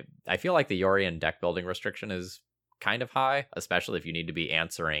 I feel like the Yorion deck building restriction is kind of high, especially if you need to be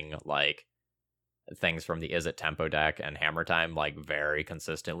answering like things from the Is It Tempo deck and Hammer Time like very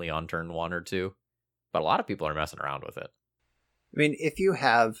consistently on turn 1 or 2. But a lot of people are messing around with it. I mean, if you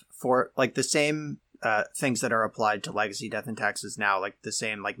have the same things that are applied to Legacy Death and Taxes now, like the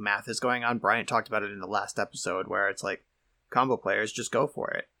same like math is going on. Bryant talked about it in the last episode, where it's like combo players just go for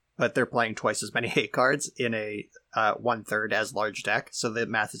it, but they're playing twice as many hate cards in a 1/3 as large deck, so the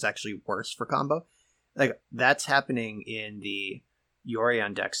math is actually worse for combo. Like that's happening in the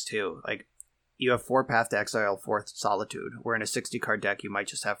Yorion decks too. Like you have 4 Path to Exile, 4 Solitude, where in a 60 card deck you might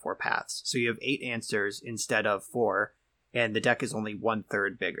just have 4 paths, so you have 8 answers instead of 4, and the deck is only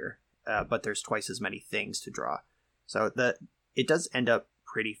 1/3 bigger. But there's twice as many things to draw. So it does end up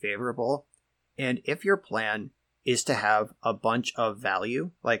pretty favorable. And if your plan is to have a bunch of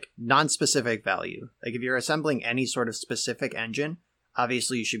value, like non-specific value, like if you're assembling any sort of specific engine,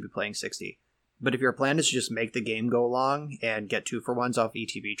 obviously you should be playing 60. But if your plan is to just make the game go long and get 2-for-1s off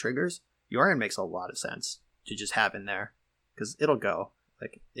ETB triggers, Yorion makes a lot of sense to just have in there, because it'll go.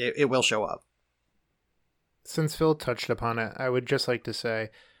 Like it will show up. Since Phil touched upon it, I would just like to say,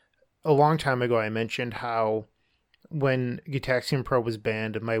 a long time ago, I mentioned how when Gitaxian Pro was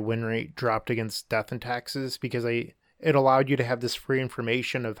banned, my win rate dropped against Death and Taxes because it allowed you to have this free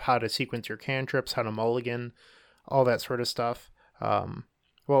information of how to sequence your cantrips, how to mulligan, all that sort of stuff.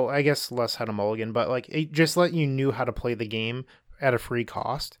 Well, I guess less how to mulligan, but like it just let you knew how to play the game at a free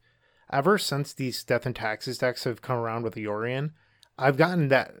cost. Ever since these Death and Taxes decks have come around with the Yorion, I've gotten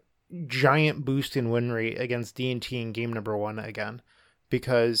that giant boost in win rate against D&T in game number 1 again.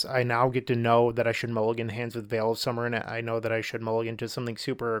 Because I now get to know that I should mulligan hands with Veil of Summer in it. I know that I should mulligan to something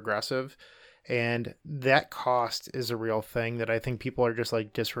super aggressive. And that cost is a real thing that I think people are just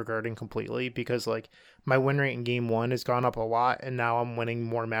like disregarding completely, because like my win rate in game 1 has gone up a lot, and now I'm winning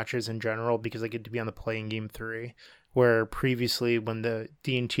more matches in general because I get to be on the play in game 3. Where previously when the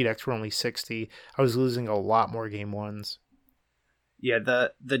D&T decks were only 60, I was losing a lot more game 1s. Yeah,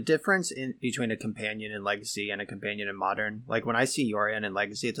 the difference between a companion in Legacy and a companion in Modern, like when I see Yorion in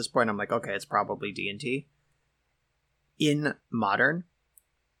Legacy at this point, I'm like, okay, it's probably D&T. In Modern,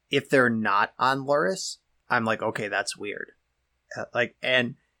 if they're not on Luris, I'm like, okay, that's weird.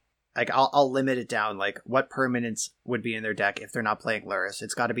 I'll limit it down. Like, what permanents would be in their deck if they're not playing Luris?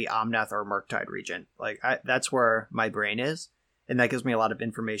 It's got to be Omnath or Murktide Regent. Like, that's where my brain is, and that gives me a lot of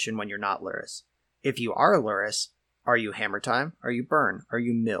information when you're not Luris. If you are Luris, are you Hammer Time? Are you Burn? Are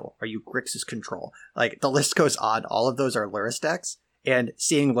you Mill? Are you Grixis Control? Like, the list goes on. All of those are Luris decks, and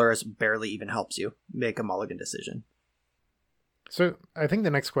seeing Luris barely even helps you make a mulligan decision. So I think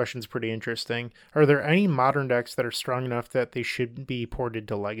the next question is pretty interesting. Are there any modern decks that are strong enough that they should be ported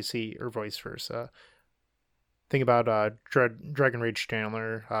to Legacy or vice versa? Think about Dragon Rage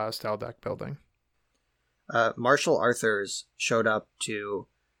Chandler style deck building. Marshall Arthurs showed up to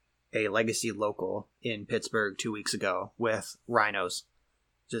a Legacy local in Pittsburgh 2 weeks ago with rhinos,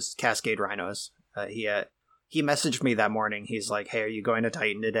 just Cascade rhinos. He messaged me that morning. He's like, "Hey, are you going to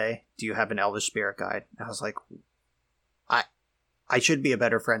Titan today? Do you have an Elvish Spirit Guide?" I was like, I should be a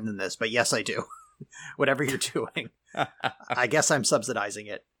better friend than this, but yes, I do. Whatever you're doing. I guess I'm subsidizing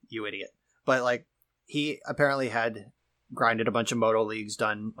it, you idiot. But like, he apparently had grinded a bunch of Moto Leagues,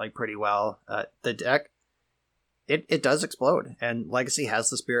 done like pretty well. The deck, it does explode, and Legacy has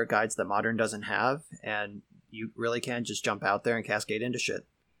the Spirit Guides that Modern doesn't have, and you really can just jump out there and cascade into shit.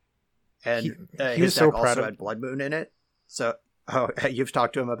 And his deck also had Blood Moon in it. So, you've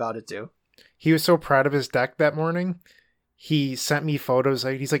talked to him about it too? He was so proud of his deck that morning. He sent me photos.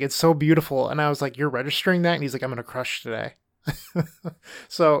 He's like, "It's so beautiful." And I was like, "You're registering that?" And he's like, "I'm going to crush today."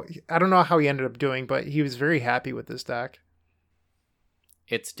 So I don't know how he ended up doing, but he was very happy with this deck.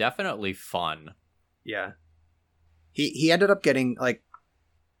 It's definitely fun. Yeah. He ended up getting, like,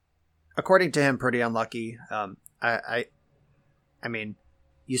 according to him, pretty unlucky. I mean,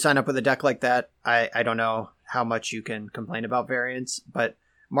 you sign up with a deck like that, I don't know how much you can complain about variance, but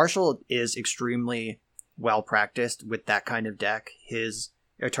Marshall is extremely well practiced with that kind of deck. His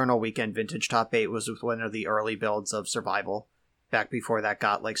Eternal Weekend Vintage Top 8 was with one of the early builds of Survival, back before that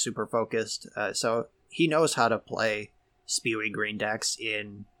got like super focused. So he knows how to play spewy green decks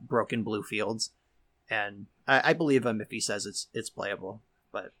in broken blue fields, and I believe him if he says it's playable.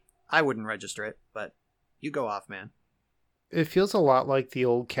 But I wouldn't register it. But you go off, man. It feels a lot like the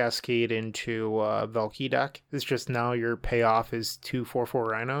old Cascade into Valky deck. It's just now your payoff is 2 4/4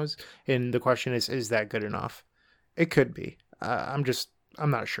 rhinos, and the question is that good enough? It could be. I'm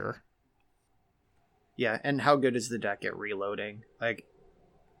not sure. Yeah, and how good is the deck at reloading? Like,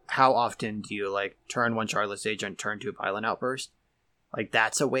 how often do you like turn 1 Charlotte's Agent, turn 2 Pylon Outburst? Like,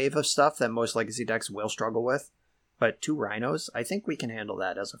 that's a wave of stuff that most Legacy decks will struggle with. But 2 rhinos, I think we can handle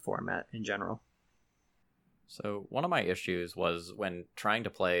that as a format in general. So one of my issues was when trying to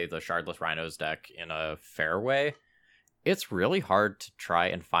play the Shardless Rhinos deck in a fair way, it's really hard to try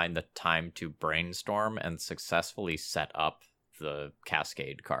and find the time to brainstorm and successfully set up the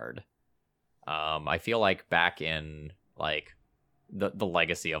Cascade card. I feel like back in like the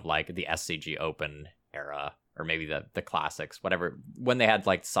legacy of like the SCG Open era, or maybe the classics, whatever, when they had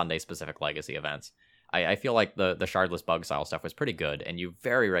like Sunday specific legacy events, I feel like the shardless bug style stuff was pretty good, and you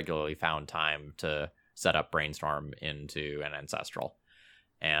very regularly found time to set up brainstorm into an ancestral.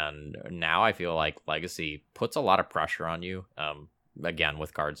 And now I feel like Legacy puts a lot of pressure on you. Again,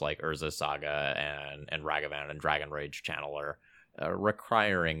 with cards like Urza Saga and Ragavan and Dragon Rage Channeler,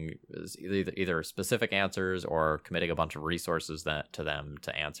 requiring either specific answers or committing a bunch of resources to them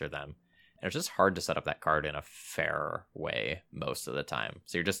to answer them. And it's just hard to set up that card in a fair way most of the time.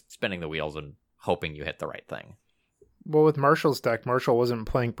 So you're just spinning the wheels and hoping you hit the right thing. Well, with Marshall's deck, Marshall wasn't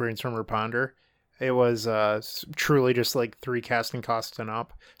playing Brainstorm or Ponder. It was truly just like 3 casting costs and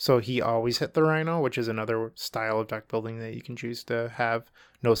up. So he always hit the Rhino, which is another style of deck building that you can choose to have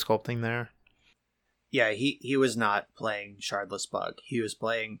no sculpting there. Yeah, he was not playing Shardless Bug. He was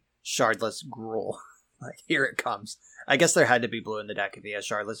playing Shardless Gruul. Like, here it comes. I guess there had to be blue in the deck if he has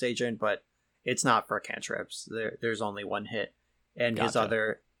Shardless Agent, but it's not for cantrips. There's only one hit. And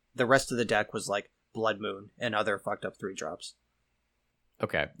Gotcha. the rest of the deck was like Blood Moon and other fucked up 3-drops.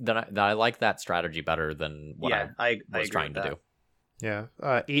 Okay, then I like that strategy better than what I was trying to do.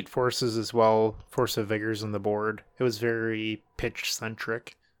 Yeah, 8 forces as well, Force of Vigors on the board. It was very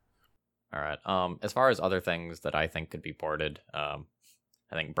pitch-centric. All right. As far as other things that I think could be ported, I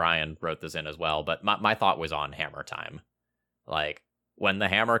think Brian wrote this in as well, but my thought was on hammer time. Like, when the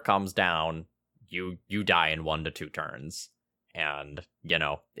hammer comes down, you die in 1 to 2 turns. And, you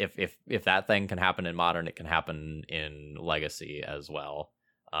know, if that thing can happen in Modern, it can happen in Legacy as well.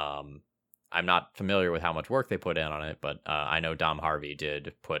 I'm not familiar with how much work they put in on it, but I know Dom Harvey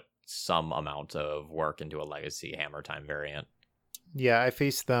did put some amount of work into a Legacy Hammer Time variant. Yeah, I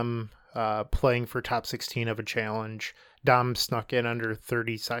faced them playing for top 16 of a challenge. Dom snuck in under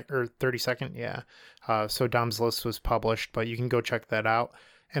 30 second, yeah. So Dom's list was published, but you can go check that out.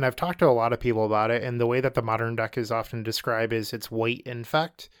 And I've talked to a lot of people about it, and the way that the Modern deck is often described is it's weight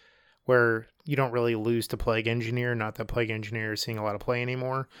infect, where you don't really lose to Plague Engineer. Not that Plague Engineer is seeing a lot of play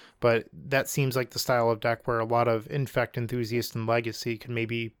anymore, but that seems like the style of deck where a lot of infect enthusiasts in Legacy can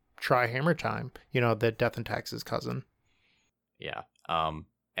maybe try Hammer Time, the Death and Taxes cousin. Yeah.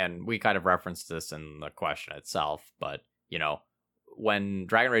 And we kind of referenced this in the question itself, but, when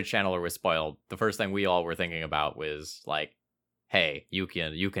Dragon Rage Channeler was spoiled, the first thing we all were thinking about was like, hey, you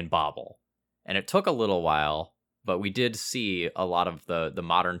can bobble. And it took a little while, but we did see a lot of the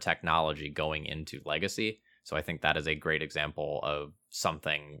modern technology going into Legacy. So I think that is a great example of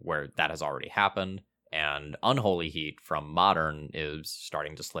something where that has already happened. And Unholy Heat from Modern is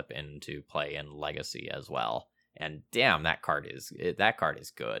starting to slip into play in Legacy as well. And damn, that card is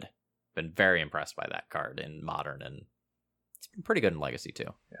good. Been very impressed by that card in Modern, and it's been pretty good in Legacy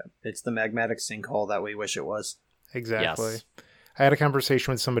too. Yeah, it's the magmatic sinkhole that we wish it was. Exactly. Yes. I had a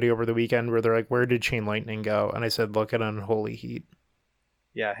conversation with somebody over the weekend where they're like, where did Chain Lightning go? And I said, look at Unholy Heat.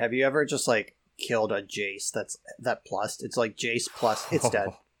 Yeah, have you ever just like killed a Jace that plus? It's like Jace plus, it's dead.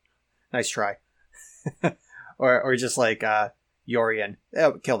 Nice try. or just like Yorion.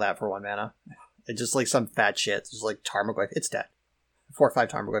 Kill that for 1 mana. It's just like some fat shit. Just like Tarmogoyf, it's dead. 4/5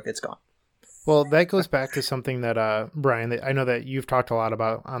 Tarmogoyf, it's gone. Well, that goes back to something that, Brian, I know that you've talked a lot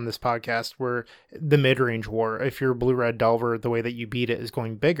about on this podcast, where the mid-range war, if you're Blue-Red Delver, the way that you beat it is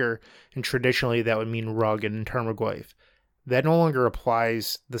going bigger, and traditionally that would mean Rug and Tarmogoyf. That no longer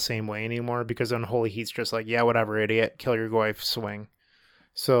applies the same way anymore, because Unholy Heat's just like, yeah, whatever, idiot, kill your Goyf, swing.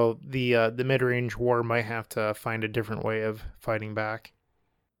 So the mid-range war might have to find a different way of fighting back.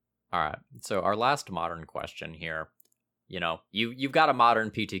 All right, so our last Modern question here, you've got a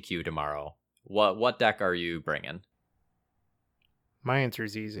Modern PTQ tomorrow. What deck are you bringing? My answer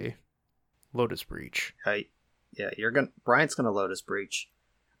is easy. Lotus Breach. Yeah, Bryant's gonna Lotus Breach.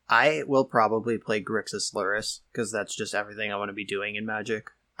 I will probably play Grixis Luris, because that's just everything I want to be doing in Magic.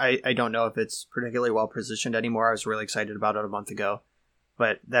 I don't know if it's particularly well positioned anymore. I was really excited about it a month ago.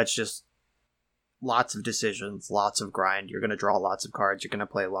 But that's just lots of decisions, lots of grind. You're gonna draw lots of cards, you're gonna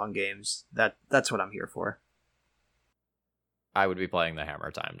play long games. That's what I'm here for. I would be playing the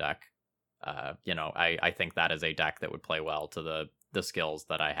Hammer Time deck. I think that is a deck that would play well to the skills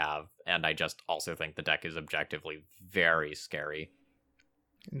that I have, and I just also think the deck is objectively very scary.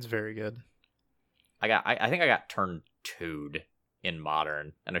 It's very good. I think I got turn 2'd in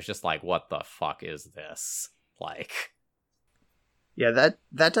Modern, and it's just like, what the fuck is this? Like, yeah,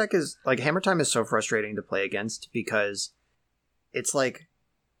 that deck is like, Hammer Time is so frustrating to play against, because it's like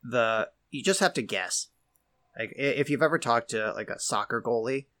you just have to guess. Like if you've ever talked to like a soccer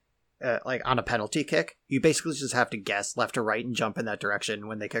goalie, like on a penalty kick, you basically just have to guess left or right and jump in that direction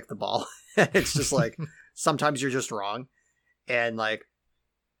when they kick the ball. It's just like sometimes you're just wrong, and like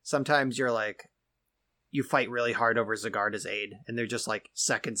sometimes you're like you fight really hard over Zagarda's aid, and they're just like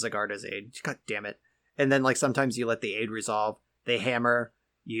second Zagarda's aid. God damn it! And then like sometimes you let the aid resolve, they hammer.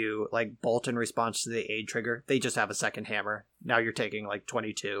 You like bolt in response to the aid trigger. They just have a second hammer. Now you're taking like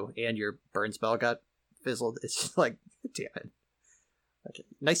 22, and your burn spell got fizzled. It's just like, damn it. Okay.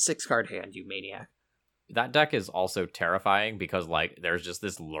 Nice 6-card hand, you maniac. That deck is also terrifying because like there's just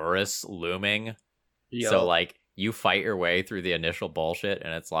this Lurrus looming. Yo. So like you fight your way through the initial bullshit,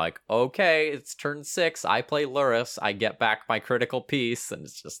 and it's like, okay, it's turn 6. I play Lurrus. I get back my critical piece, and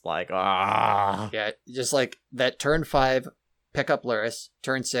it's just like, ah. Yeah, just like that turn 5. Pick up Lurrus,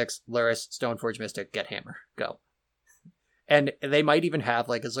 turn 6, Lurrus, Stoneforge Mystic, get Hammer, go. And they might even have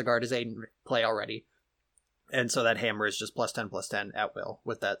like a Zagarda's Aid in play already. And so that Hammer is just +10/+10 at will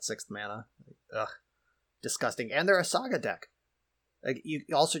with that 6th mana. Ugh. Disgusting. And they're a Saga deck. Like you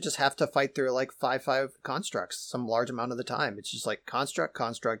also just have to fight through like 5/5 constructs some large amount of the time. It's just like construct,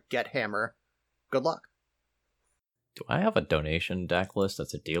 get Hammer, good luck. Do I have a donation deck list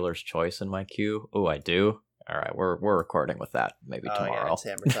that's a dealer's choice in my queue? Oh, I do. All right, we're recording with that maybe tomorrow. Yeah, it's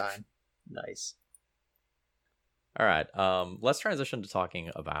Hammer time. Nice. All right, let's transition to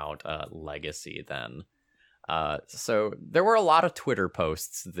talking about Legacy then. So there were a lot of Twitter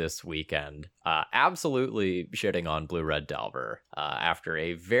posts this weekend, absolutely shitting on Blue Red Delver after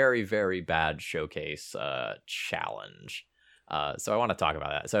a very, very bad showcase challenge. So I want to talk about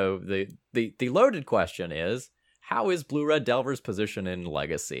that. So the loaded question is, how is Blue Red Delver's position in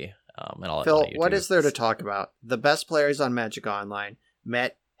Legacy? Phil, what is there to talk about? The best players on Magic Online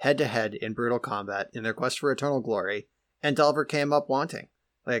met head-to-head in brutal combat in their quest for eternal glory, and Delver came up wanting.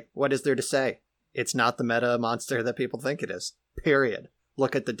 Like, what is there to say? It's not the meta monster that people think it is. Period.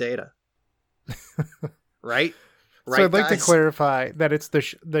 Look at the data. Right? So I'd like to clarify that it's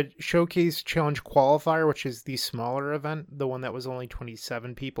the Showcase Challenge Qualifier, which is the smaller event, the one that was only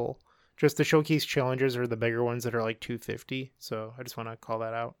 27 people. Just the Showcase Challenges are the bigger ones that are like 250. So I just want to call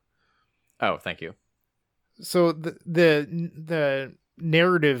that out. Oh, thank you. So the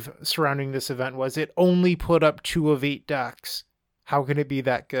narrative surrounding this event was it only put up 2 of 8 decks. How can it be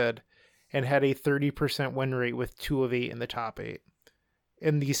that good? And had a 30% win rate with 2 of 8 in the top 8.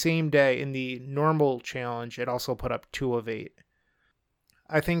 In the same day, in the normal challenge, it also put up 2 of 8.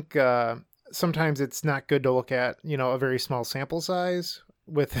 I think sometimes it's not good to look at, a very small sample size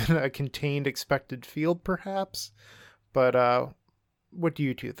within a contained expected field, perhaps. But what do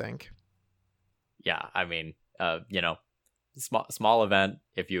you two think? Yeah, I mean, small event.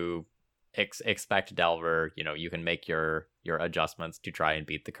 If you expect Delver, you can make your adjustments to try and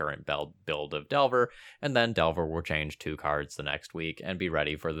beat the current build of Delver, and then Delver will change 2 cards the next week and be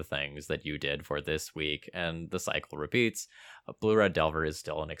ready for the things that you did for this week, and the cycle repeats. Blue Red Delver is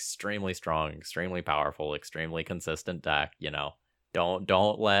still an extremely strong, extremely powerful, extremely consistent deck.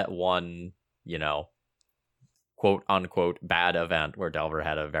 Don't let one, quote unquote bad event where Delver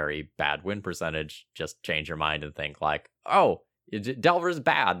had a very bad win percentage just change your mind and think like, oh, Delver's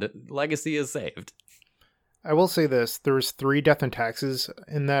bad, Legacy is saved. I will say this, there was 3 Death and Taxes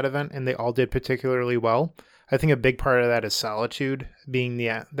in that event, and they all did particularly well. I think a big part of that is Solitude, being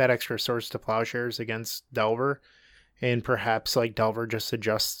that extra source to Plowshares against Delver, and perhaps like Delver just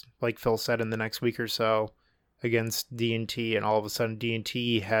adjusts, like Phil said, in the next week or so against D&T, and all of a sudden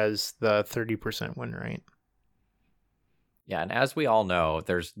D&T has the 30% win rate. Yeah, and as we all know,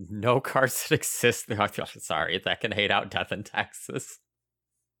 there's no cards that exist. Sorry, that can hate out Death and Taxes.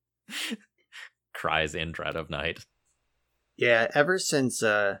 Cries in dread of night. Yeah, ever since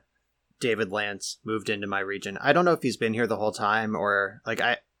David Lance moved into my region, I don't know if he's been here the whole time or like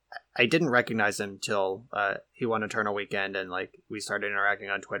I didn't recognize him till he won Eternal Weekend and like we started interacting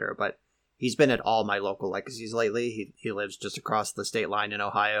on Twitter, but he's been at all my local legacies lately. He lives just across the state line in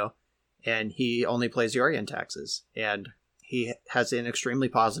Ohio, and he only plays Yorion and Taxes, and he has an extremely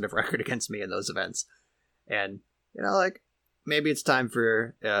positive record against me in those events. And like maybe it's time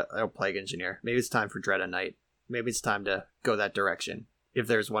for a Plague Engineer. Maybe it's time for Dread of Night. Maybe it's time to go that direction. If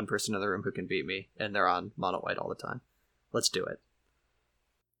there's one person in the room who can beat me and they're on mono white all the time, let's do it.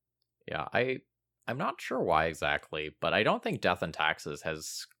 Yeah, I'm not sure why exactly, but I don't think Death and Taxes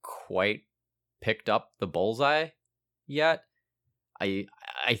has quite picked up the bullseye yet. I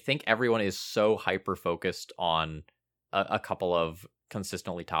think everyone is so hyper focused on a couple of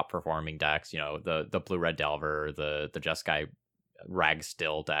consistently top performing decks, the Blue Red Delver, the Jeskai Rag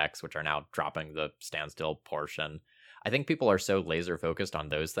Still decks, which are now dropping the standstill portion. I think people are so laser focused on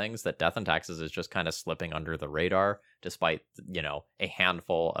those things that Death and Taxes is just kind of slipping under the radar, despite, a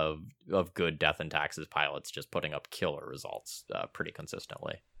handful of good Death and Taxes pilots just putting up killer results pretty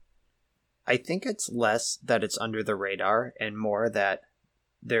consistently. I think it's less that it's under the radar and more that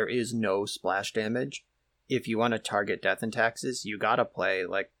there is no splash damage. If you want to target Death and Taxes, you gotta play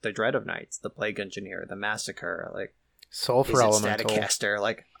like the Dread of Nights, the Plague Engineer, the Massacre, like Sulfur Elemental. Staticaster,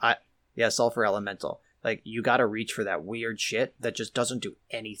 Sulfur Elemental. Like, you gotta reach for that weird shit that just doesn't do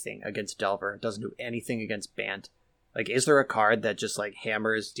anything against Delver, doesn't do anything against Bant. Like, is there a card that just, like,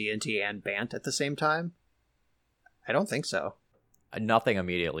 hammers D&T and Bant at the same time? I don't think so. Nothing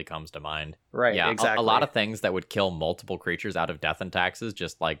immediately comes to mind. Right, yeah, exactly. A lot of things that would kill multiple creatures out of Death and Taxes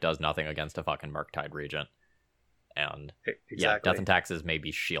just, does nothing against a fucking Murktide Regent. And, yeah, Death and Taxes may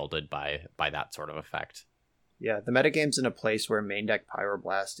be shielded by that sort of effect. Yeah, the metagame's in a place where main deck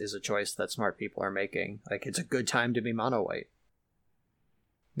Pyroblast is a choice that smart people are making. Like, it's a good time to be mono white.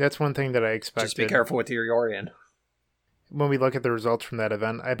 That's one thing that I expected. Just be careful with your Yorion. When we look at the results from that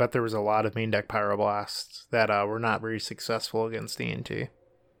event, I bet there was a lot of main deck Pyroblasts that were not very successful against DNT.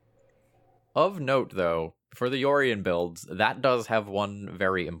 Of note, though, for the Yorion builds, that does have one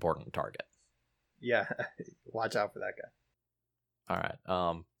very important target. Yeah, watch out for that guy. All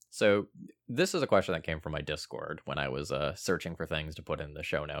right. So this is a question that came from my Discord when I was searching for things to put in the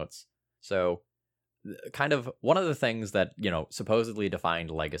show notes. So kind of one of the things that, supposedly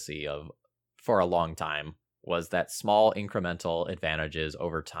defined Legacy for a long time was that small incremental advantages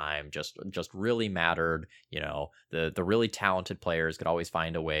over time just really mattered. The really talented players could always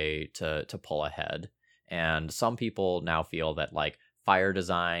find a way to pull ahead. And some people now feel that Fire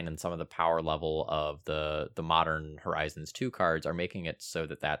Design and some of the power level of the modern Horizons 2 cards are making it so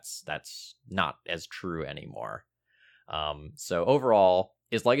that that's not as true anymore. So overall,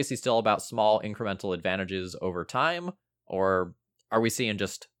 is Legacy still about small incremental advantages over time, or are we seeing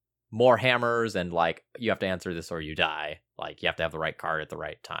just more hammers and you have to answer this or you die? You have to have the right card at the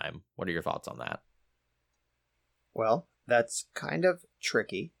right time. What are your thoughts on that? Well, that's kind of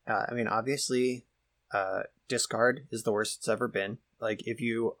tricky. Obviously, discard is the worst it's ever been. If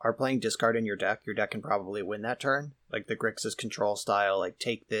you are playing discard in your deck can probably win that turn. The Grixis control style,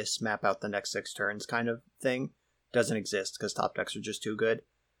 take this, map out the next 6 turns kind of thing, doesn't exist because top decks are just too good.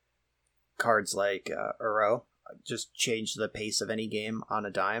 Cards like Uro just change the pace of any game on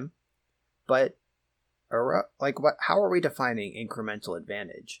a dime. But Uro, how are we defining incremental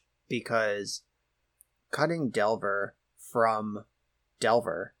advantage? Because cutting Delver from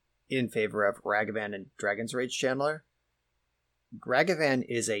Delver in favor of Ragavan and Dragon's Rage Channeler, Ragavan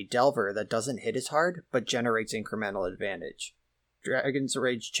is a Delver that doesn't hit as hard, but generates incremental advantage. Dragon's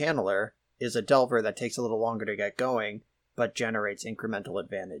Rage Channeler is a Delver that takes a little longer to get going, but generates incremental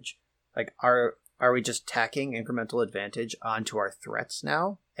advantage. Are we just tacking incremental advantage onto our threats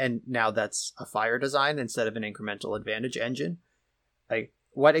now? And now that's a Fire Design instead of an incremental advantage engine?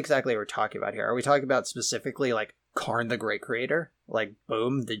 What exactly are we talking about here? Are we talking about specifically, Karn the Great Creator?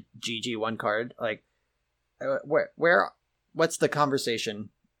 Boom, the GG1 card? What's the conversation,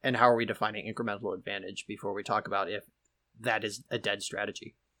 and how are we defining incremental advantage before we talk about if that is a dead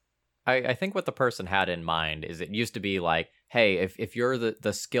strategy? I think what the person had in mind is it used to be hey, if you're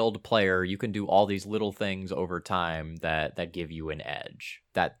the skilled player, you can do all these little things over time that give you an edge.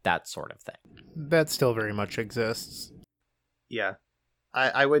 That sort of thing. That still very much exists. Yeah.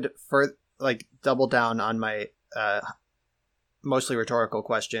 I would double down on my mostly rhetorical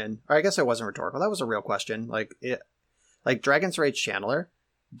question. Or I guess it wasn't rhetorical. That was a real question. Dragon's Rage Channeler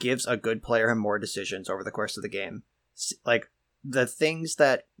gives a good player more decisions over the course of the game. The things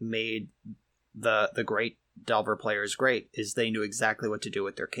that made the great Delver players great is they knew exactly what to do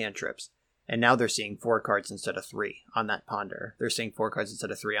with their cantrips. And now they're seeing 4 cards instead of 3 on that Ponder. They're seeing 4 cards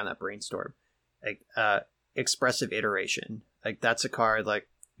instead of 3 on that Brainstorm. Expressive Iteration. That's a card,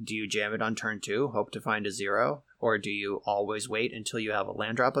 do you jam it on turn 2, hope to find a 0? Or do you always wait until you have a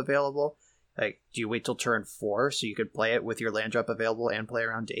land drop available? Do you wait till turn 4 so you could play it with your land drop available and play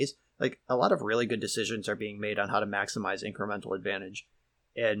around days? A lot of really good decisions are being made on how to maximize incremental advantage.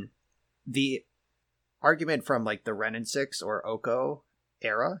 And the argument from the Ren and 6 or Oko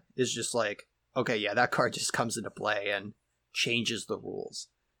era is just okay, yeah, that card just comes into play and changes the rules.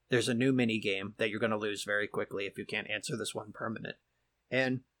 There's a new mini game that you're going to lose very quickly if you can't answer this one permanent.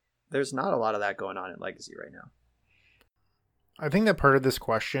 And there's not a lot of that going on in Legacy right now. I think that part of this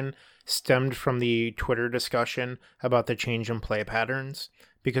question stemmed from the Twitter discussion about the change in play patterns,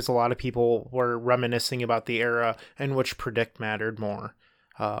 because a lot of people were reminiscing about the era in which Predict mattered more.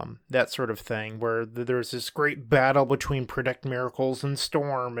 that sort of thing, where there's this great battle between Predict Miracles and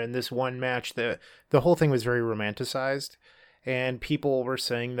Storm and this one match. The whole thing was very romanticized, and people were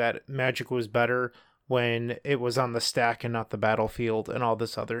saying that Magic was better when it was on the stack and not the battlefield and all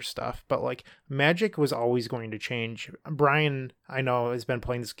this other stuff. But like, Magic was always going to change. Brian, I know, has been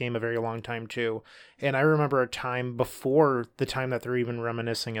playing this game a very long time too, and I remember a time before the time that they're even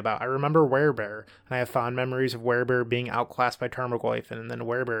reminiscing about. I remember Werebear, and I have fond memories of Werebear being outclassed by Tarmogoyf and then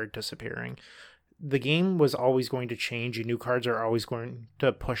Werebear disappearing. The game was always going to change, and new cards are always going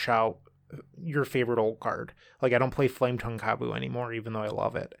to push out your favorite old card. Like, I don't play Flametongue Kabu anymore, even though I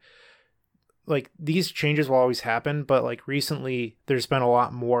love it. Like, these changes will always happen, but like recently there's been a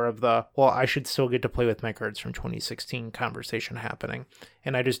lot more of the, well, I should still get to play with my cards from 2016 conversation happening,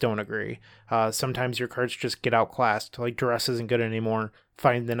 and I just don't agree. Sometimes your cards just get outclassed, like Duress isn't good anymore,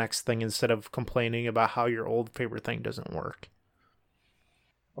 find the next thing instead of complaining about how your old favorite thing doesn't work.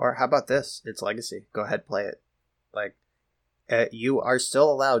 Or how about this? It's Legacy. Go ahead, play it. Like, you are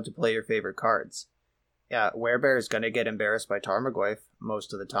still allowed to play your favorite cards. Yeah, Werebear is going to get embarrassed by Tarmogoyf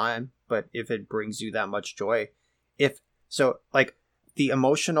most of the time, but if it brings you that much joy, the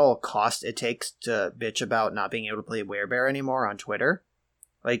emotional cost it takes to bitch about not being able to play Werebear anymore on Twitter,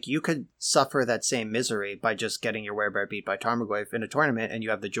 like, you could suffer that same misery by just getting your Werebear beat by Tarmogoyf in a tournament, and you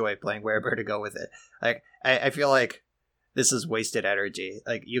have the joy of playing Werebear to go with it. Like, I feel like this is wasted energy.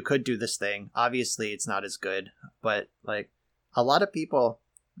 Like, you could do this thing. Obviously, it's not as good, but like, a lot of people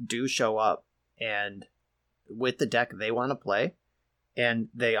do show up and with the deck they want to play, and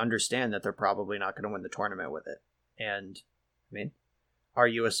they understand that they're probably not going to win the tournament with it. And I mean, are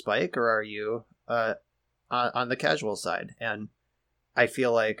you a Spike or are you on the casual side? And I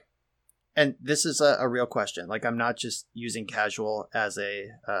feel like, and this is a real question, like, I'm not just using casual as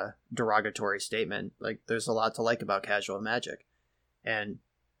a derogatory statement. Like, there's a lot to like about casual Magic, and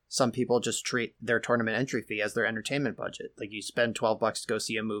some people just treat their tournament entry fee as their entertainment budget. Like, you spend $12 to go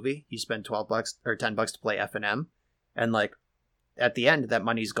see a movie, you spend $12 or $10 to play F&M, and like, at the end, that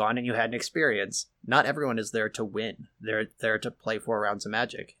money's gone and you had an experience. Not everyone is there to win. They're there to play 4 rounds of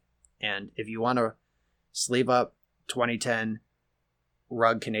Magic. And if you want to sleeve up 2010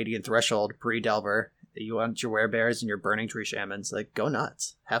 Rug Canadian Threshold pre-Delver, you want your Werebears and your Burning Tree Shamans, like, go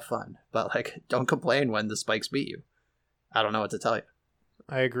nuts. Have fun. But like, don't complain when the Spikes beat you. I don't know what to tell you.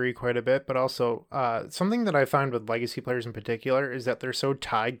 I agree quite a bit, but also something that I find with Legacy players in particular is that they're so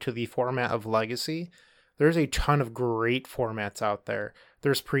tied to the format of Legacy. There's a ton of great formats out there.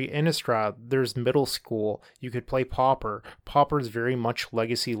 There's pre-Innistrad, there's Middle School, you could play Pauper. Pauper is very much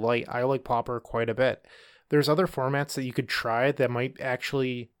Legacy light. I like Pauper quite a bit. There's other formats that you could try that might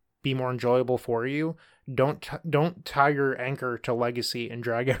actually be more enjoyable for you. Don't tie your anchor to Legacy and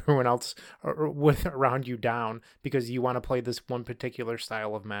drag everyone else around you down because you want to play this one particular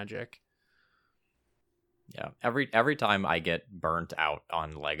style of Magic. Yeah, every time I get burnt out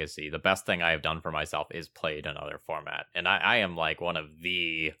on Legacy, the best thing I have done for myself is played another format. And I am like one of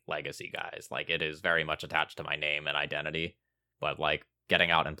the Legacy guys. Like, it is very much attached to my name and identity. But like,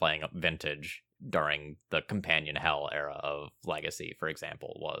 getting out and playing Vintage during the Companion Hell era of Legacy, for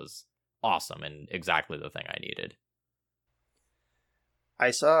example, was awesome and exactly the thing I needed.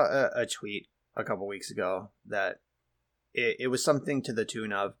 I saw a tweet a couple weeks ago that it was something to the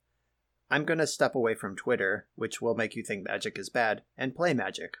tune of, I'm going to step away from Twitter, which will make you think Magic is bad, and play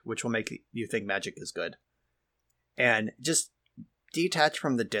Magic, which will make you think Magic is good. And just detach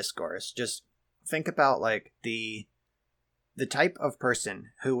from the discourse. Just think about like the type of person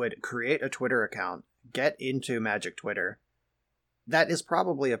who would create a Twitter account, get into Magic Twitter. That is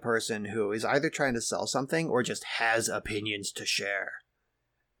probably a person who is either trying to sell something or just has opinions to share.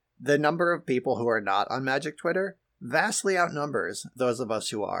 The number of people who are not on Magic Twitter vastly outnumbers those of us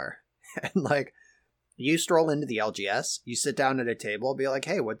who are. And like, you stroll into the LGS, you sit down at a table, be like,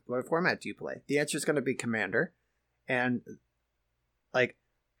 hey, what format do you play? The answer is going to be Commander. And like,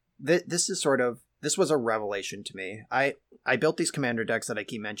 this was a revelation to me. I built these Commander decks that I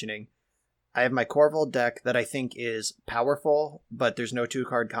keep mentioning. I have my Corval deck that I think is powerful, but there's no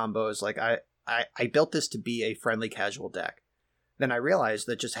 2-card combos. Like, I built this to be a friendly casual deck. Then I realized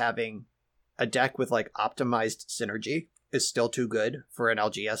that just having a deck with like optimized synergy is still too good for an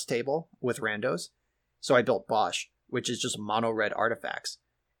LGS table with randos. So I built Bosch, which is just mono red artifacts.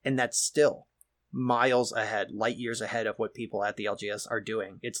 And that's still miles ahead, light years ahead of what people at the LGS are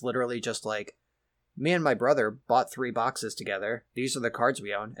doing. It's literally just like, me and my brother bought 3 boxes together. These are the cards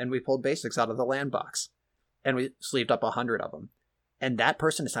we own. And we pulled basics out of the land box. And we sleeved up 100 of them. And that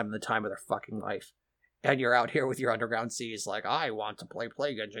person is having the time of their fucking life. And you're out here with your Underground Seas like, I want to play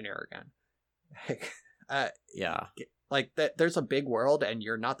Plague Engineer again. Yeah. Like there's a big world and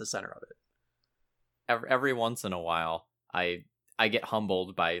you're not the center of it. Every once in a while, I get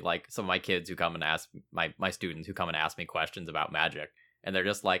humbled by like some of my kids who come and ask my students who come and ask me questions about Magic, and they're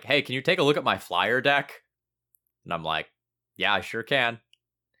just like, "Hey, can you take a look at my flyer deck?" And I'm like, "Yeah, I sure can."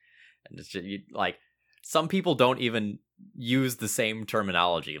 And it's just, like, some people don't even use the same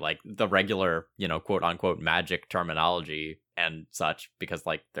terminology, like the regular, quote unquote Magic terminology and such, because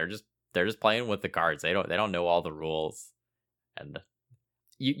like they're just playing with the cards. They don't know all the rules, and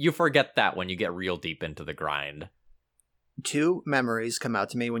you forget that when you get real deep into the grind. Two memories come out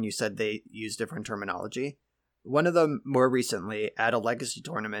to me when you said they use different terminology. One of them more recently at a Legacy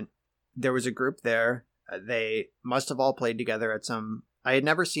tournament, there was a group there. They must have all played together at some... I had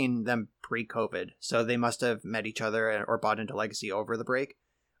never seen them pre-COVID, so they must have met each other or bought into Legacy over the break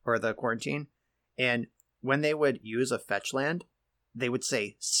or the quarantine. And when they would use a fetch land, they would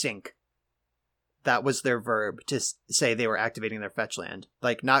say sink. That was their verb to say they were activating their fetch land.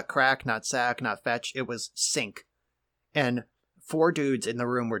 Like, not crack, not sack, not fetch. It was sink. And 4 dudes in the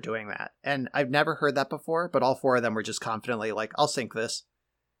room were doing that. And I've never heard that before, but all 4 of them were just confidently like, I'll sink this.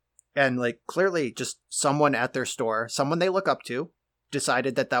 And like, clearly just someone at their store, someone they look up to,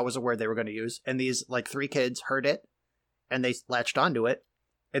 decided that that was a word they were going to use. And these like 3 kids heard it and they latched onto it.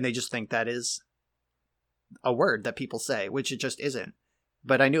 And they just think that is a word that people say, which it just isn't.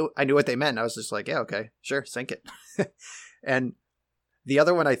 But I knew what they meant. I was just like, yeah, okay, sure, sink it. And the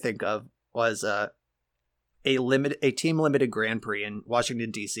other one I think of was a team limited Grand Prix in Washington,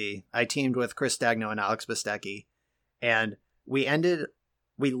 D.C. I teamed with Chris Stagno and Alex Bistecki, and we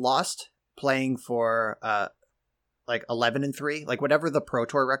lost playing for like 11-3, like whatever the Pro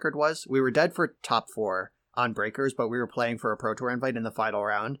Tour record was. We were dead for top 4 on breakers, but we were playing for a Pro Tour invite in the final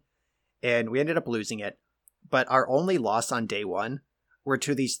round, and we ended up losing it. But our only loss on day 1 were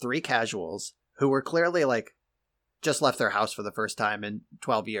to these 3 casuals who were clearly like just left their house for the first time in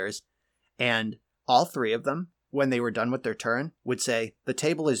 12 years. And all 3 of them, when they were done with their turn, would say, "The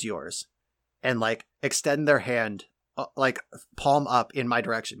table is yours." And like extend their hand, like palm up in my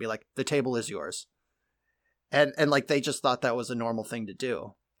direction, be like, "The table is yours." And like they just thought that was a normal thing to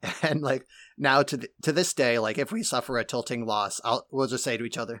do. And like now to this day, like if we suffer a tilting loss, we'll just say to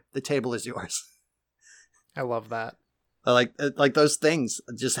each other, "The table is yours." I love that. Like those things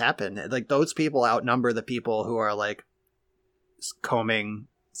just happen. Like those people outnumber the people who are like combing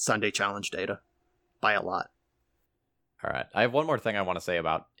Sunday challenge data by a lot. All right. I have one more thing I want to say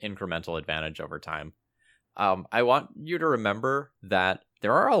about incremental advantage over time. I want you to remember that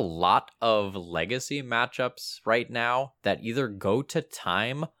there are a lot of legacy matchups right now that either go to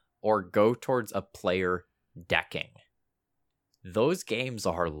time or go towards a player decking. Those games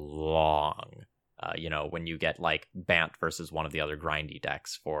are long. When you get like Bant versus one of the other grindy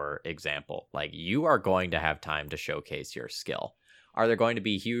decks, for example, like you are going to have time to showcase your skill. Are there going to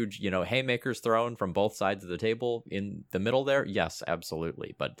be huge, haymakers thrown from both sides of the table in the middle there? Yes,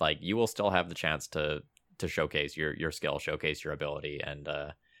 absolutely. But like you will still have the chance to showcase your skill, showcase your ability, and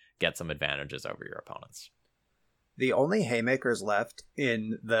get some advantages over your opponents. The only haymakers left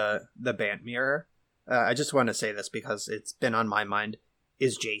in the Bant mirror, I just want to say this because it's been on my mind,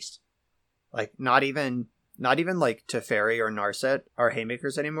 is Jace. Like not even like Teferi or Narset are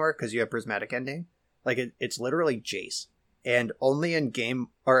haymakers anymore because you have prismatic ending. Like it's literally Jace, and only in game,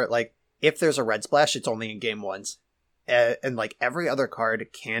 or like if there's a red splash, it's only in game 1s, and like every other card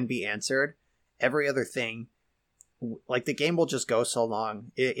can be answered. Every other thing, like the game will just go so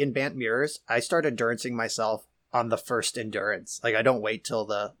long. In Bant mirrors, I start endurancing myself on the first endurance. Like I don't wait till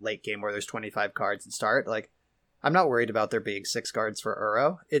the late game where there's 25 cards and start. Like I'm not worried about there being 6 cards for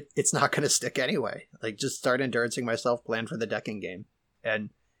Uro. It's not going to stick anyway. Like, just start endurancing myself, plan for the decking game.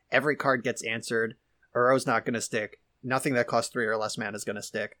 And every card gets answered. Uro's not going to stick. Nothing that costs 3 or less mana is going to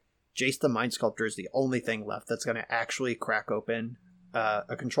stick. Jace the Mind Sculptor is the only thing left that's going to actually crack open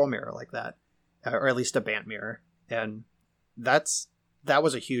a control mirror like that. Or at least a Bant mirror. And that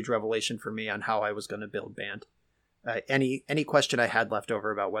was a huge revelation for me on how I was going to build Bant. Any question I had left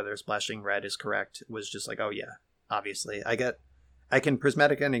over about whether splashing red is correct was just like, oh yeah. Obviously, I can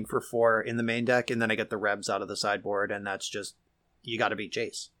prismatic ending for 4 in the main deck, and then I get the Rebs out of the sideboard, and that's just, you got to beat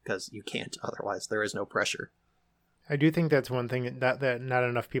Jace because you can't otherwise. There is no pressure. I do think that's one thing that not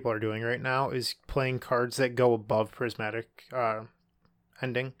enough people are doing right now is playing cards that go above prismatic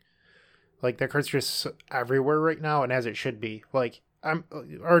ending. Like that card's just everywhere right now, and as it should be. Like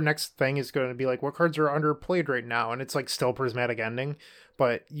our next thing is going to be like, what cards are underplayed right now, and it's like still prismatic ending.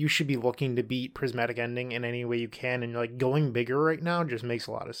 But you should be looking to beat prismatic ending in any way you can, and like going bigger right now just makes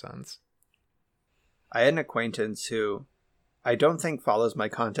a lot of sense. I had an acquaintance who I don't think follows my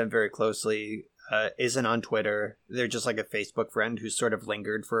content very closely, isn't on Twitter. They're just like a Facebook friend who's sort of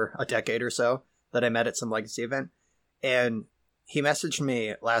lingered for a decade or so that I met at some Legacy event. And he messaged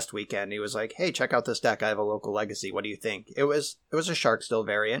me last weekend. He was like, hey, check out this deck. I have a local Legacy. What do you think? It was a Sharkstill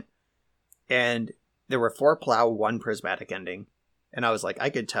variant. And there were 4 Plow, 1 Prismatic Ending. And I was like, I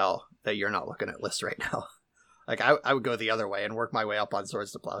could tell that you're not looking at lists right now. Like, I would go the other way and work my way up on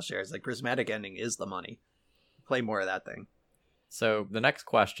Swords to Plowshares. Like, Prismatic Ending is the money. Play more of that thing. So the next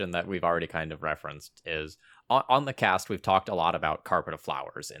question that we've already kind of referenced is, on the cast, we've talked a lot about Carpet of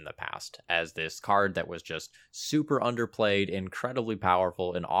Flowers in the past as this card that was just super underplayed, incredibly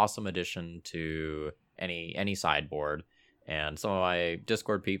powerful, an awesome addition to any sideboard. And some of my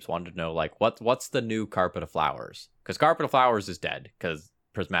Discord peeps wanted to know, like, what's the new Carpet of Flowers? Because Carpet of Flowers is dead, because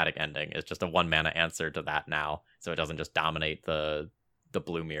Prismatic Ending is just a 1-mana answer to that now, so it doesn't just dominate the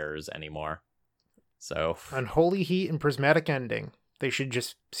blue mirrors anymore. So Unholy Heat and Prismatic Ending. They should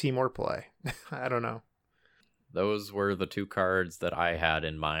just see more play. I don't know. Those were the 2 cards that I had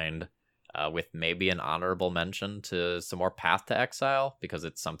in mind, with maybe an honorable mention to some more Path to Exile, because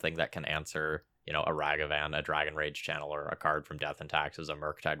it's something that can answer, a Ragavan, a Dragon Rage Channeler, a card from Death and Taxes, a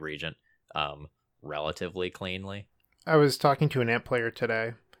Murktide Regent, relatively cleanly. I was talking to an Amp player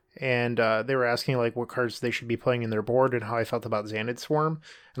today, and they were asking like what cards they should be playing in their board and how I felt about Xanid Swarm.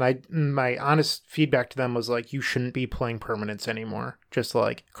 And my honest feedback to them was like, you shouldn't be playing permanents anymore. Just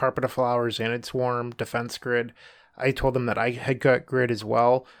like Carpet of Flowers, Xanid Swarm, Defense Grid. I told them that I had got Grid as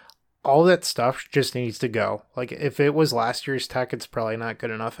well. All that stuff just needs to go. Like, if it was last year's tech, it's probably not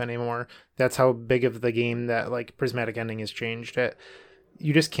good enough anymore. That's how big of the game that like Prismatic Ending has changed it.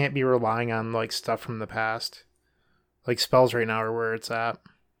 You just can't be relying on like stuff from the past. Like, spells right now are where it's at.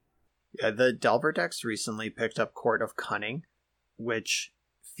 Yeah, the Delver decks recently picked up Court of Cunning, which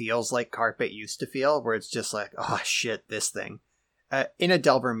feels like Carpet used to feel, where it's just like, oh shit, this thing. In a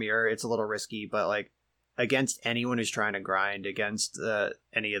Delver mirror, it's a little risky, but like against anyone who's trying to grind, against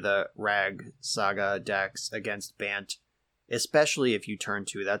any of the Rag Saga decks, against Bant, especially if you turn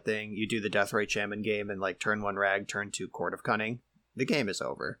 2 that thing, you do the Deathrite Shaman game and like turn 1 Rag, turn 2 Court of Cunning, the game is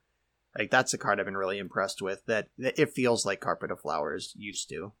over. Like, that's a card I've been really impressed with, that it feels like Carpet of Flowers used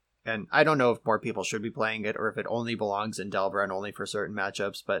to. And I don't know if more people should be playing it or if it only belongs in Delver and only for certain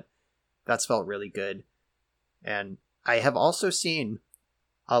matchups, but that's felt really good. And I have also seen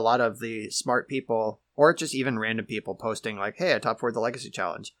a lot of the smart people, or just even random people, posting like, hey, I top 4 the Legacy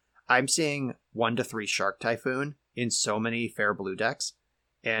Challenge. I'm seeing 1 to 3 Shark Typhoon in so many fair blue decks,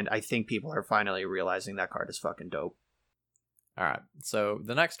 and I think people are finally realizing that card is fucking dope. All right, so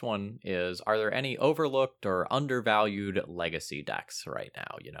the next one is, are there any overlooked or undervalued Legacy decks right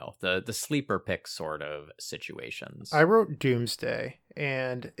now? The sleeper pick sort of situations. I wrote Doomsday,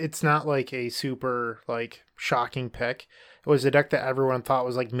 and it's not like a super like shocking pick. It was a deck that everyone thought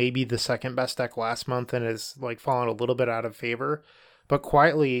was like maybe the second best deck last month and has like fallen a little bit out of favor. But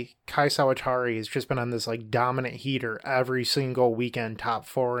quietly, Kai Sawatari has just been on this like dominant heater every single weekend, top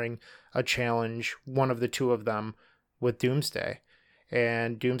 4ing a challenge, one of the 2 of them, with Doomsday.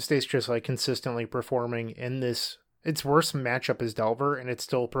 And Doomsday's just like consistently performing in this. Its worst matchup is Delver, and it's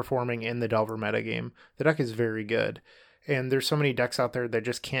still performing in the Delver metagame. The deck is very good. And there's so many decks out there that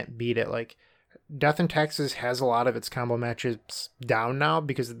just can't beat it. Like, Death and Taxes has a lot of its combo matchups down now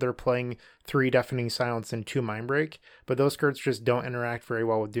because they're playing 3 Deafening Silence and 2 Mindbreak, but those cards just don't interact very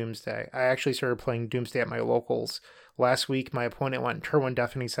well with Doomsday. I actually started playing Doomsday at my locals. Last week, my opponent went turn 1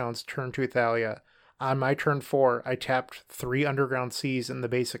 Deafening Silence, turn 2 Thalia. On my turn 4, I tapped 3 Underground Seas in the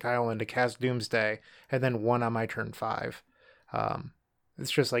basic island to cast Doomsday, and then 1 on my turn 5.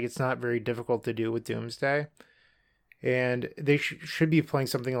 It's just like, it's not very difficult to do with Doomsday. And they should be playing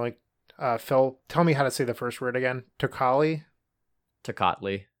something like, Phil, tell me how to say the first word again. Tocatli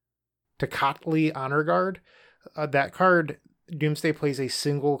Honor Guard. That card, Doomsday plays a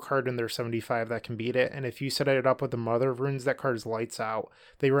single card in their 75 that can beat it, and if you set it up with the Mother of Runes, that card is lights out.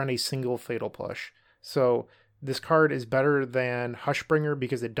 They run a single Fatal Push. So this card is better than Hushbringer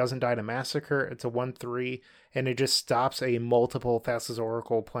because it doesn't die to Massacre. It's a 1/3, and it just stops a multiple Thassa's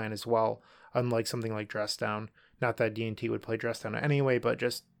Oracle plan as well, unlike something like Dress Down. Not that D&T would play Dress Down anyway, but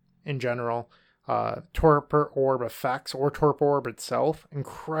just in general. Torpor Orb effects, or Torpor Orb itself,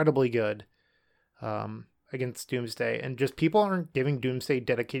 incredibly good against Doomsday. And just people aren't giving Doomsday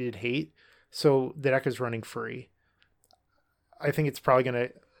dedicated hate, so the deck is running free. I think it's probably going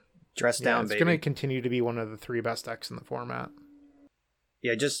to... Dress down, baby. It's going to continue to be one of the 3 best decks in the format.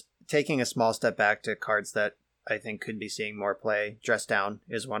 Yeah, just taking a small step back to cards that I think could be seeing more play. Dress Down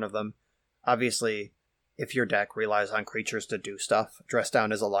is one of them. Obviously, if your deck relies on creatures to do stuff, Dress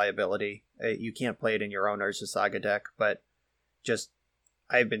Down is a liability. You can't play it in your own Urza Saga deck, but just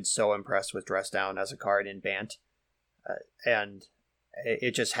I've been so impressed with Dress Down as a card in Bant, and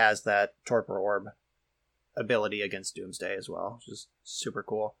it just has that Torpor Orb ability against Doomsday as well, which is super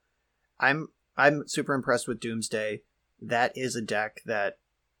cool. I'm super impressed with Doomsday. That is a deck that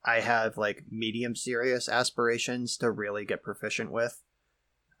I have like medium serious aspirations to really get proficient with.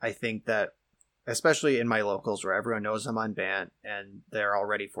 I think that, especially in my locals where everyone knows I'm on Bant and they're all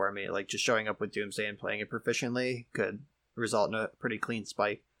ready for me, like just showing up with Doomsday and playing it proficiently could result in a pretty clean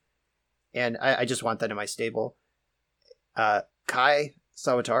spike. And I just want that in my stable. Kai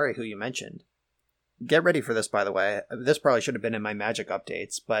Sawatari, who you mentioned, get ready for this, by the way. This probably should have been in my Magic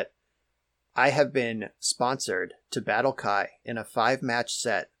updates, but I have been sponsored to battle Kai in a 5-match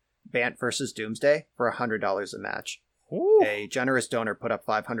set, Bant versus Doomsday, for $100 a match. Ooh. A generous donor put up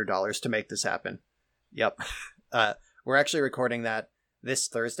 $500 to make this happen. Yep. We're actually recording that this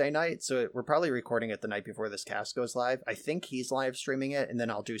Thursday night, so we're probably recording it the night before this cast goes live. I think he's live streaming it, and then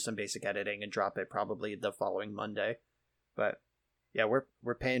I'll do some basic editing and drop it probably the following Monday. But yeah,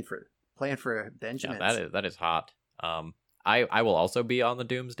 we're playing for Benjamin. Yeah, that is hot. I will also be on the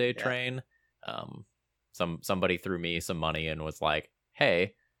Doomsday train. Somebody threw me some money and was like,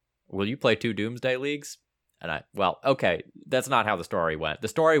 "Hey, will you play 2 Doomsday leagues?" And okay, that's not how the story went. The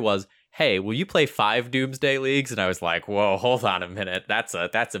story was, "Hey, will you play 5 Doomsday leagues?" And I was like, "Whoa, hold on a minute. That's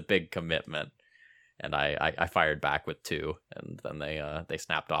a big commitment." And I fired back with 2, and then they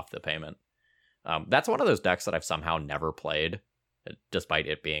snapped off the payment. That's one of those decks that I've somehow never played, despite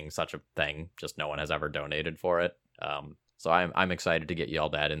it being such a thing. Just no one has ever donated for it. So I'm excited to get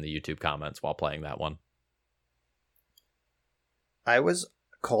yelled at in the YouTube comments while playing that one. I was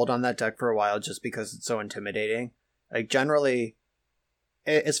cold on that deck for a while just because it's so intimidating. Like generally,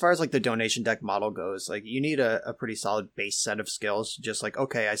 as far as like the donation deck model goes, like you need a pretty solid base set of skills. Just like,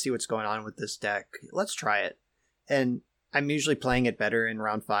 okay, I see what's going on with this deck. Let's try it. And I'm usually playing it better in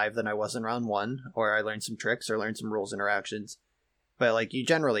round 5 than I was in round 1, or I learned some tricks or learned some rules interactions. But like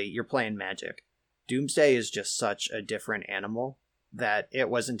you're playing Magic. Doomsday is just such a different animal that it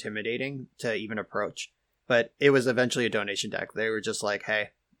was intimidating to even approach. But it was eventually a donation deck. They were just like,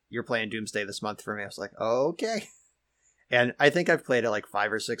 "Hey, you're playing Doomsday this month for me." I was like, "Oh, okay." And I think I've played it like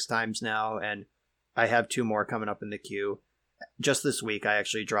 5 or 6 times now, and I have 2 more coming up in the queue. Just this week, I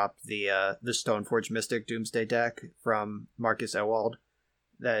actually dropped the Stoneforge Mystic Doomsday deck from Marcus Ewald.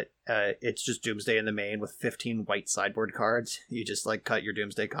 That it's just Doomsday in the main with 15 white sideboard cards. You just like cut your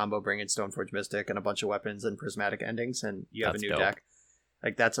Doomsday combo, bring in Stoneforge Mystic and a bunch of weapons and prismatic endings, and you have a new deck.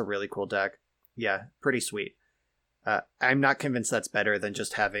 Like that's a really cool deck. Yeah, pretty sweet. I'm not convinced that's better than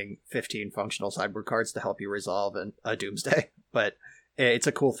just having 15 functional sideboard cards to help you resolve a Doomsday, but it's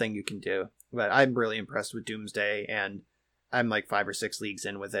a cool thing you can do. But I'm really impressed with Doomsday, and I'm like 5 or 6 leagues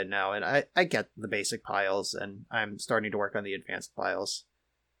in with it now, and I get the basic piles, and I'm starting to work on the advanced piles.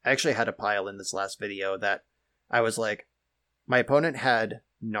 I actually had a pile in this last video that I was like, my opponent had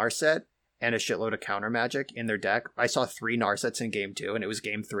Narset and a shitload of counter magic in their deck. I saw 3 Narsets in game 2, and it was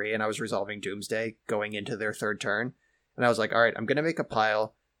game 3, and I was resolving Doomsday going into their 3rd turn. And I was like, all right, I'm going to make a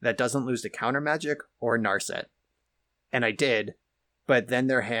pile that doesn't lose to counter magic or Narset. And I did, but then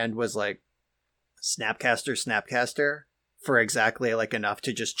their hand was like Snapcaster for exactly like enough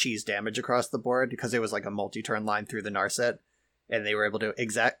to just cheese damage across the board because it was like a multi-turn line through the Narset. And they were able to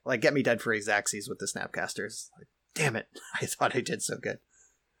get me dead for Xaxes with the Snapcasters. Like, damn it. I thought I did so good.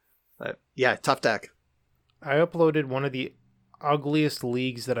 But yeah, tough deck. I uploaded one of the ugliest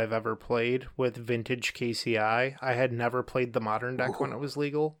leagues that I've ever played with vintage KCI. I had never played the modern deck when it was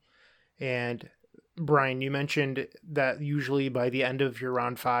legal. And Brian, you mentioned that usually by the end of your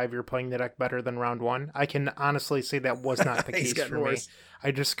round 5, you're playing the deck better than round 1. I can honestly say that was not the case for me.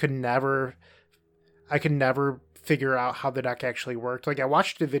 I just could never figure out how the deck actually worked. Like I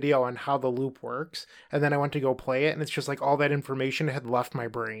watched a video on how the loop works, and then I went to go play it, and it's just like all that information had left my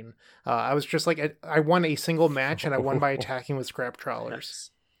brain. I was just like, I won a single match, and I won by attacking with scrap trawlers.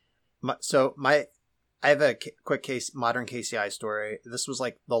 I have a quick modern KCI story. This was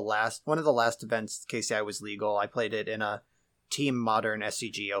like one of the last events KCI was legal. I played it in a Team Modern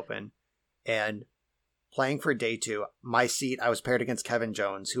SCG Open, and playing for day 2, my seat, I was paired against Kevin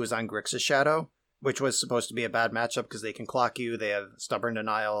Jones, who was on Grixis Shadow, which was supposed to be a bad matchup because they can clock you. They have stubborn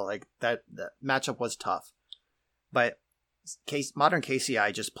denial. Like that matchup was tough. But modern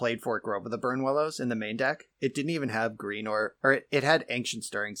KCI just played for Grove of the Burnwillows in the main deck. It didn't even have green or it had Ancient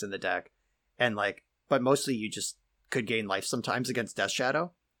Stirrings in the deck. And but mostly you just could gain life sometimes against Death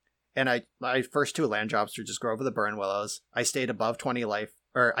Shadow. And my first 2 land drops were just Grove of the Burnwillows. I stayed above 20 life,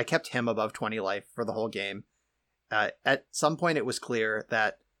 or I kept him above 20 life for the whole game. At some point it was clear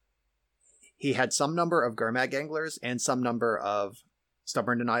that he had some number of Gurmag Anglers and some number of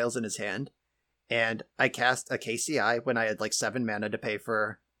Stubborn Denials in his hand, and I cast a KCI when I had like 7 mana to pay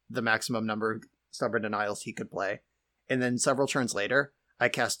for the maximum number of Stubborn Denials he could play. And then several turns later, I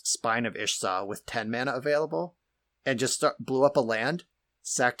cast Spine of Ishsa with 10 mana available, and just blew up a land,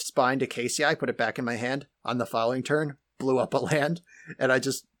 sacked Spine to KCI, put it back in my hand. On the following turn, blew up a land, and I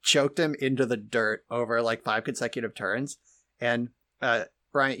just choked him into the dirt over like 5 consecutive turns. And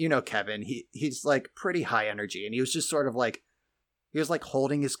Bryant, you know Kevin, he's like pretty high energy, and he was just sort of like, he was like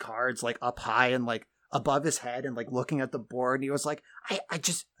holding his cards like up high and like above his head and like looking at the board, and he was like, I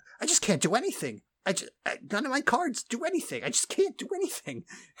just can't do anything. None of my cards do anything. I just can't do anything.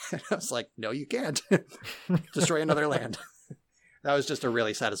 And I was like, no, you can't. Destroy another land. That was just a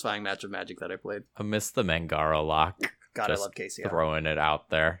really satisfying match of Magic that I played. I miss the Mangara lock. God, just I love KCI. Throwing it out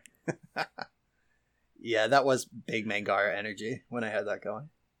there. Yeah, that was big Mangara energy when I had that going.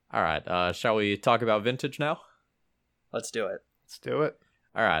 All right, shall we talk about Vintage now? Let's do it. Let's do it.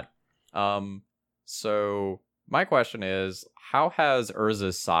 All right. So my question is, how has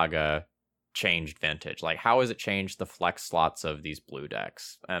Urza's Saga changed Vintage? Like, how has it changed the flex slots of these blue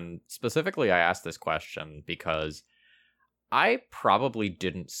decks? And specifically, I asked this question because I probably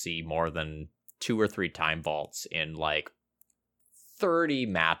didn't see more than 2 or 3 time vaults in like 30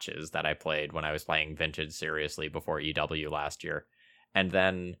 matches that I played when I was playing Vintage seriously before EW last year. And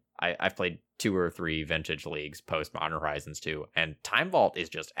then I've played 2 or 3 Vintage leagues post Modern Horizons 2, and Time Vault is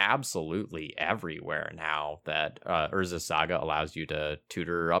just absolutely everywhere now that Urza's Saga allows you to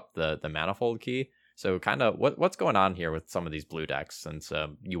tutor up the manifold key. So kind of what's going on here with some of these blue decks, since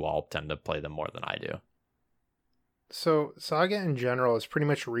you all tend to play them more than I do? So Saga in general has pretty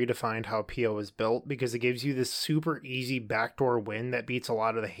much redefined how PO is built, because it gives you this super easy backdoor win that beats a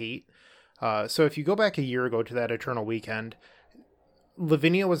lot of the hate. So if you go back a year ago to that Eternal Weekend,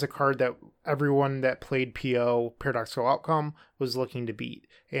 Lavinia was a card that everyone that played PO, Paradoxical Outcome, was looking to beat.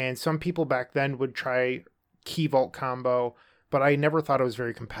 And some people back then would try Key Vault combo, but I never thought it was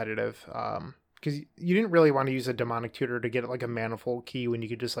very competitive. Because you didn't really want to use a Demonic Tutor to get like a manifold key when you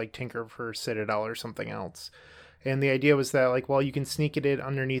could just like tinker for Citadel or something else. And the idea was that like, well, you can sneak it in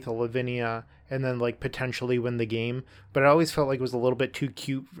underneath a Lavinia and then like potentially win the game. But I always felt like it was a little bit too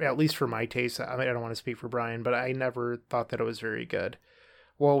cute, at least for my taste. I mean, I don't want to speak for Brian, but I never thought that it was very good.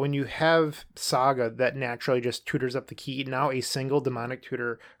 Well, when you have Saga that naturally just tutors up the key, now a single Demonic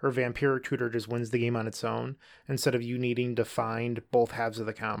Tutor or Vampiric Tutor just wins the game on its own, instead of you needing to find both halves of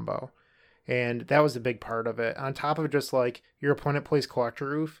the combo. And that was a big part of it. On top of just like, your opponent plays Collector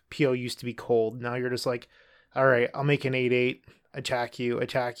Roof, PO used to be cold. Now you're just like, all right, I'll make an 8/8, attack you.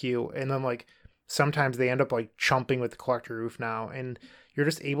 And then like, sometimes they end up like chumping with the Collector Roof now. And you're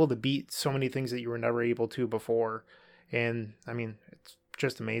just able to beat so many things that you were never able to before. And I mean, it's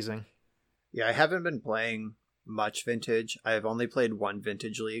just amazing. Yeah, I haven't been playing much Vintage. I've only played 1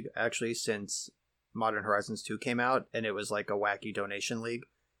 Vintage league actually since Modern Horizons 2 came out, and it was like a wacky donation league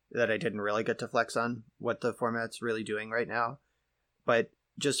that I didn't really get to flex on what the format's really doing right now. But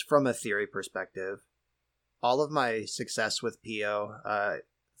just from a theory perspective, all of my success with PO,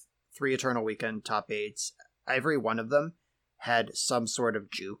 3 Eternal Weekend top 8s, every one of them had some sort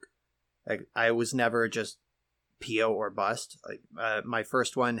of juke. Like, I was never just PO or bust. Like my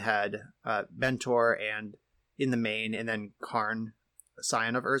first one had Mentor and in the main, and then Karn,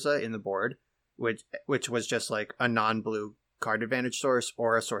 Scion of Urza in the board, which was just like a non-blue card advantage source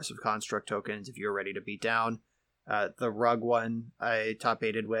or a source of construct tokens if you're ready to beat down. The Rug one I top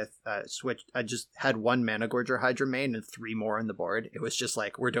 8'd with, switched. I just had 1 Mana Gorger Hydra main and 3 more on the board. It was just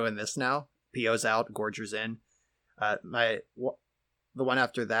like, we're doing this now. PO's out, Gorger's in. The one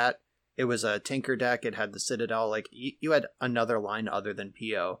after that, it was a Tinker deck. It had the Citadel. Like, you had another line other than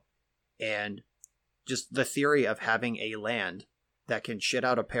PO. And just the theory of having a land that can shit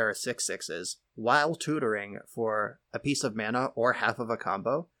out a pair of 6/6s while tutoring for a piece of mana or half of a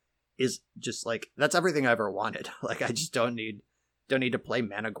combo is just like, that's everything I ever wanted. Like, I just don't need to play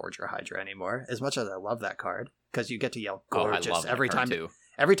Mana Gorger Hydra anymore, as much as I love that card, because you get to yell gorgeous every time.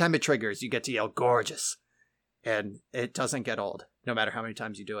 Every time it triggers, you get to yell gorgeous, and it doesn't get old no matter how many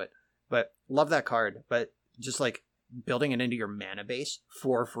times you do it. But love that card. But just like building it into your mana base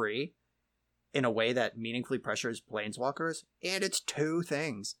for free in a way that meaningfully pressures planeswalkers, and it's 2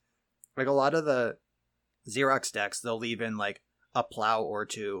 things. Like, a lot of the Xerox decks, they'll leave in like a plow or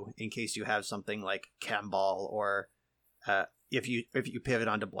 2 in case you have something like Camball, or if you pivot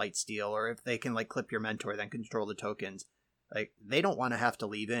onto Blightsteel, or if they can like clip your Mentor, then control the tokens. Like, they don't want to have to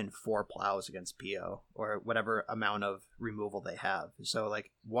leave in 4 plows against PO or whatever amount of removal they have. So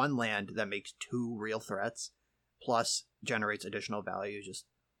like, 1 land that makes 2 real threats plus generates additional value, just,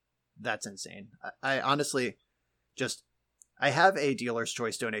 that's insane. I honestly just, I have a dealer's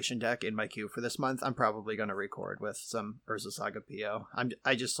choice donation deck in my queue for this month. I'm probably going to record with some Urza Saga PO.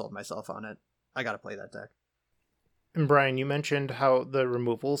 I just sold myself on it. I got to play that deck. And Brian, you mentioned how the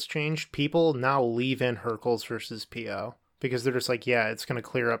removals changed. People now leave in Hercules versus PO because they're just like, yeah, it's going to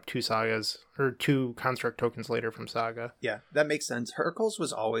clear up 2 sagas or 2 construct tokens later from Saga. Yeah, that makes sense. Hercules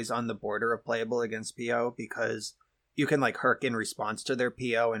was always on the border of playable against PO because you can like Herc in response to their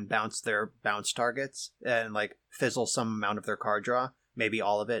PO and bounce their bounce targets and like fizzle some amount of their card draw, maybe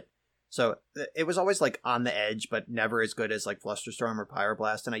all of it. So it was always like on the edge, but never as good as like Flusterstorm or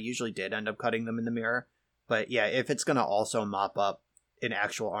Pyroblast, and I usually did end up cutting them in the mirror. But yeah, if it's going to also mop up an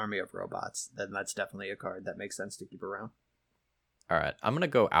actual army of robots, then that's definitely a card that makes sense to keep around. All right, I'm going to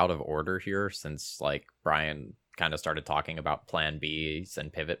go out of order here since like Brian kind of started talking about plan Bs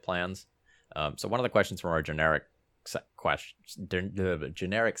and pivot plans. So one of the questions from our generic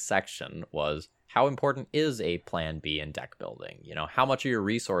section was, how important is a plan B in deck building? You know, how much of your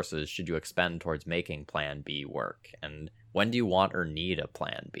resources should you expend towards making plan B work? And when do you want or need a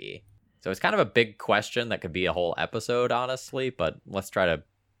plan B? So it's kind of a big question that could be a whole episode, honestly, but let's try to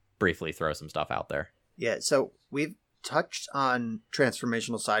briefly throw some stuff out there. Yeah, so we've touched on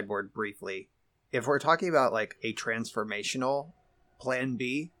transformational sideboard briefly. If we're talking about like a transformational plan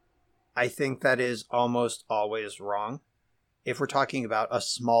B, I think that is almost always wrong. If we're talking about a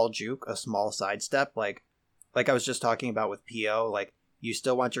small juke, a small sidestep, like I was just talking about with PO, like you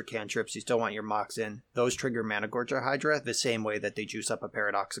still want your cantrips, you still want your Moxen. Those trigger Mana Gorger Hydra the same way that they juice up a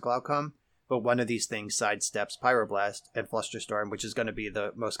paradoxical outcome. But one of these things sidesteps Pyroblast and Flusterstorm, which is going to be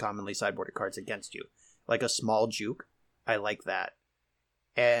the most commonly sideboarded cards against you. Like a small juke, I like that.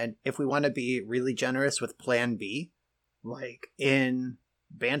 And if we want to be really generous with Plan B, like in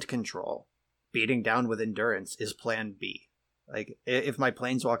Band Control, beating down with Endurance is Plan B. Like, if my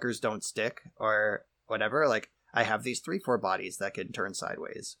Planeswalkers don't stick or whatever, like, I have these 3/4 bodies that can turn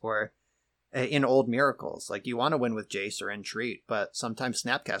sideways. Or in Old Miracles, like, you want to win with Jace or Entreat, but sometimes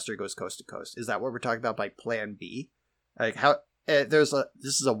Snapcaster goes coast to coast. Is that what we're talking about by Plan B? Like, how... this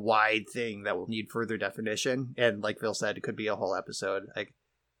is a wide thing that will need further definition, and like Phil said, it could be a whole episode. Like,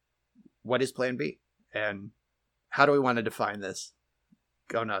 what is Plan B? And how do we want to define this?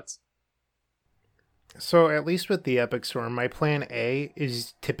 Go nuts. So at least with the Epic Storm, my plan A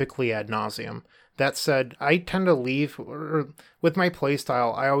is typically ad nauseum. That said, I tend to leave, with my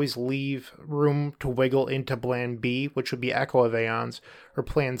playstyle, I always leave room to wiggle into plan B, which would be Echo of Aeons, or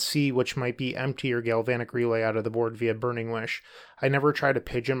plan C, which might be empty or Galvanic Relay out of the board via Burning Wish. I never try to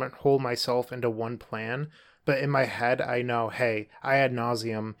pigeonhole myself into one plan, but in my head, I know, hey, I ad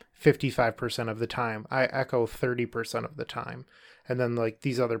nauseum 55% of the time. I Echo 30% of the time. And then, like,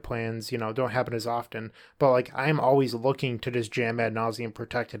 these other plans, you know, don't happen as often. But, like, I'm always looking to just jam ad nauseum,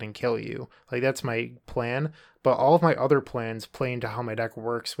 protect it, and kill you. Like, that's my plan. But all of my other plans play into how my deck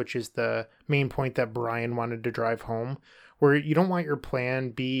works, which is the main point that Brian wanted to drive home, where you don't want your plan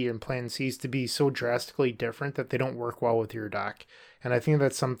B and plan C's to be so drastically different that they don't work well with your deck. And I think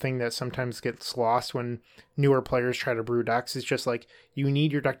that's something that sometimes gets lost when newer players try to brew decks. It's just like, you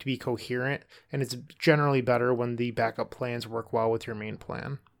need your deck to be coherent, and it's generally better when the backup plans work well with your main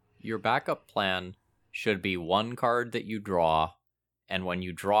plan. Your backup plan should be one card that you draw, and when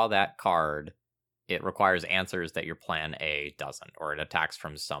you draw that card, it requires answers that your plan A doesn't, or it attacks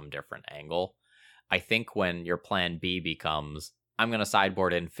from some different angle. I think when your plan B becomes, I'm going to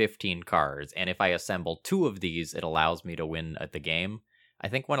sideboard in 15 cards, and if I assemble 2 of these, it allows me to win at the game. I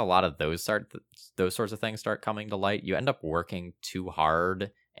think when a lot of those sorts of things start coming to light, you end up working too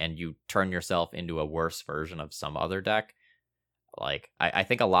hard, and you turn yourself into a worse version of some other deck. Like, I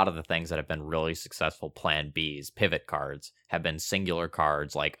think a lot of the things that have been really successful plan Bs, pivot cards, have been singular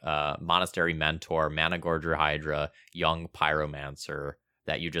cards like Monastery Mentor, Mana Gorger Hydra, Young Pyromancer,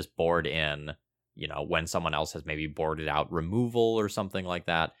 that you just board in, you know, when someone else has maybe boarded out removal or something like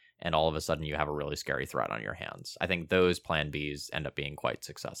that, and all of a sudden you have a really scary threat on your hands. I think those plan Bs end up being quite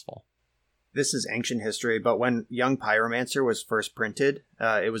successful. This is ancient history, but when Young Pyromancer was first printed,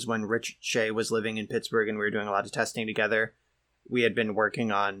 it was when Rich Shea was living in Pittsburgh and we were doing a lot of testing together. We had been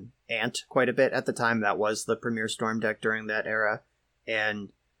working on Ant quite a bit at the time. That was the premier Storm deck during that era. And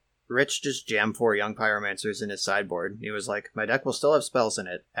Rich just jammed 4 Young Pyromancers in his sideboard. He was like, my deck will still have spells in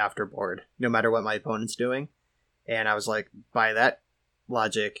it after board, no matter what my opponent's doing. And I was like, by that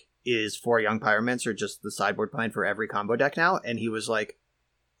logic, is 4 Young Pyromancer just the sideboard plan for every combo deck now? And he was like,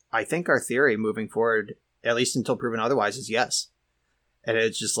 I think our theory moving forward, at least until proven otherwise, is yes. And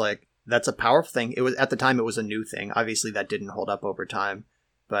it's just like, that's a powerful thing. It was, at the time, it was a new thing. Obviously, that didn't hold up over time.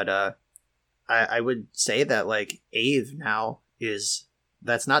 But I would say that, like, Ave now is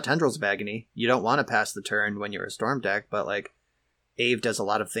that's not Tendrils of Agony. You don't want to pass the turn when you're a Storm deck, but like Ave does a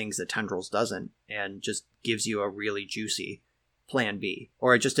lot of things that Tendrils doesn't, and just gives you a really juicy plan B,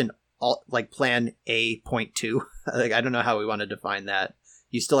 or just an like plan A.2. Like, I don't know how we want to define that.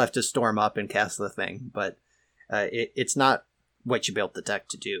 You still have to storm up and cast the thing, but it's not what you built the deck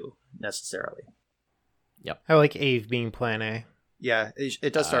to do necessarily. Yep. I like Ave being plan A. Yeah,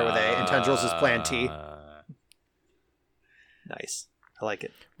 it does start with A, and Tendrils is plan T. Nice. I like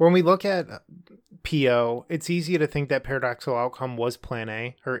it. When we look at PO, it's easy to think that Paradoxical Outcome was plan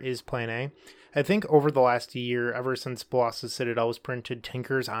A, or is plan A. I think over the last year, ever since Colossus Citadel was printed,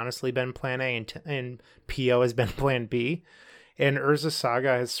 Tinker's honestly been plan A, and PO has been plan B. And Urza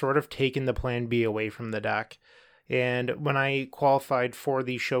Saga has sort of taken the plan B away from the deck. And when I qualified for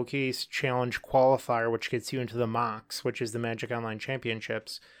the Showcase Challenge qualifier, which gets you into the MOCs, which is the Magic Online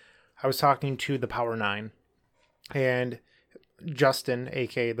Championships, I was talking to the Power 9. And Justin,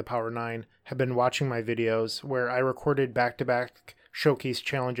 aka the Power 9, had been watching my videos where I recorded back-to-back Showcase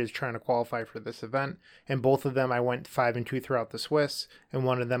challenges trying to qualify for this event, and both of them I went 5-2 throughout the Swiss, and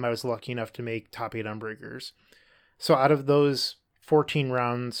one of them I was lucky enough to make top 8 Unbreakers. So out of those 14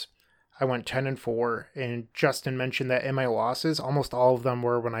 rounds, I went 10-4, and Justin mentioned that in my losses, almost all of them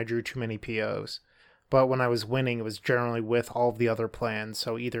were when I drew too many POs. But when I was winning, it was generally with all of the other plans,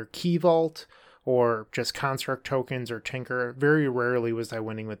 so either Key Vault or just Construct Tokens or Tinker. Very rarely was I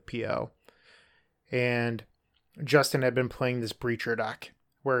winning with PO. And Justin had been playing this Breacher deck,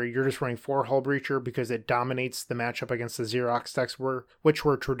 where you're just running 4 Hull Breacher because it dominates the matchup against the Xerox decks, which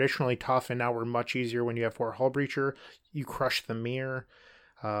were traditionally tough, and now were much easier when you have 4 Hull Breacher. You crush the Mirror.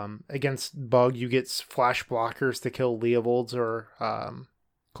 Against Bug, you get flash blockers to kill Leovolds or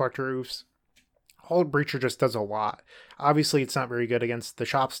Collector Roofs. Hull Breacher just does a lot. Obviously, it's not very good against the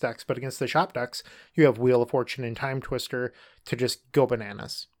Shop decks, but against the Shop decks, you have Wheel of Fortune and Time Twister to just go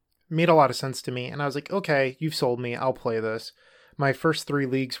bananas. Made a lot of sense to me, and I was like, okay, you've sold me, I'll play this. My first 3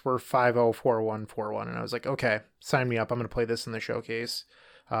 leagues were 5-0, 4-1, 4-1, and I was like, okay, sign me up, I'm going to play this in the Showcase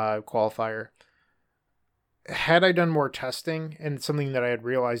qualifier. Had I done more testing, and something that I had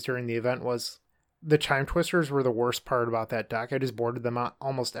realized during the event was the Time Twisters were the worst part about that deck. I just boarded them out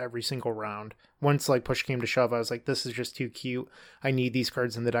almost every single round. Once like push came to shove, I was like, this is just too cute. I need these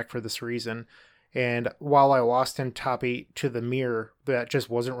cards in the deck for this reason. And while I lost in top 8 to the Mirror, that just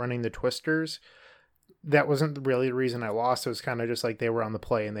wasn't running the Twisters. That wasn't really the reason I lost. It was kind of just like they were on the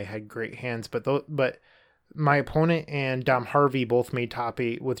play and they had great hands. But my opponent and Dom Harvey both made top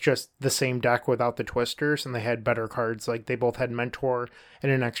 8 with just the same deck without the Twisters, and they had better cards. Like they both had Mentor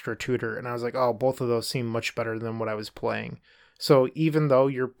and an extra tutor. And I was like, oh, both of those seem much better than what I was playing. So even though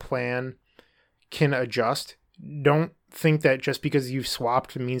your plan can adjust, don't think that just because you've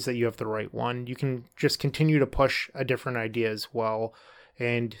swapped means that you have the right one. You can just continue to push a different idea as well,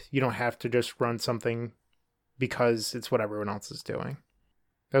 and you don't have to just run something because it's what everyone else is doing.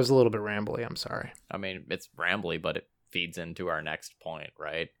 That was a little bit rambly, I'm sorry. I mean, it's rambly, but it feeds into our next point,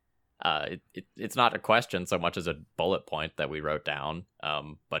 right? It's not a question so much as a bullet point that we wrote down,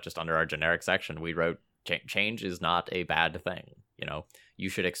 but just under our generic section, we wrote change is not a bad thing. You know, you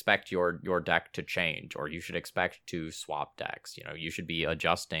should expect your deck to change, or you should expect to swap decks. You know, you should be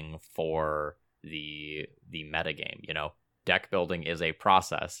adjusting for the metagame. You know, deck building is a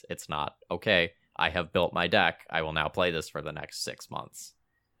process. It's not, okay, I have built my deck, I will now play this for the next 6 months.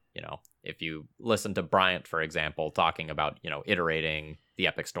 You know, if you listen to Bryant, for example, talking about, you know, iterating the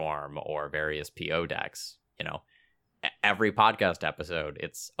Epic Storm or various PO decks, you know, every podcast episode,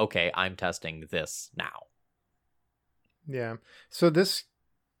 it's, okay, I'm testing this now. Yeah. So this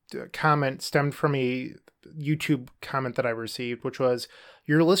comment stemmed from a YouTube comment that I received, which was,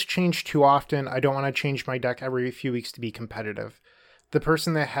 your list changed too often. I don't want to change my deck every few weeks to be competitive. The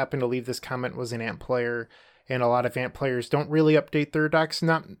person that happened to leave this comment was an Ant player, and a lot of Ant players don't really update their decks.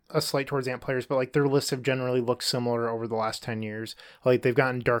 Not a slight towards Ant players, but like their lists have generally looked similar over the last 10 years. Like they've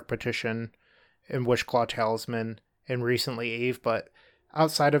gotten Dark Petition and Wishclaw Talisman and recently Ave, but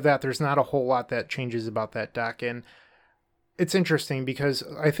outside of that, there's not a whole lot that changes about that deck. And it's interesting because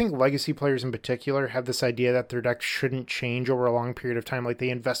I think Legacy players in particular have this idea that their deck shouldn't change over a long period of time. Like they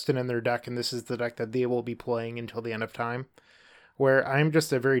invested in their deck and this is the deck that they will be playing until the end of time. Where I'm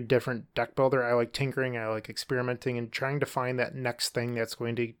just a very different deck builder. I like tinkering, I like experimenting and trying to find that next thing that's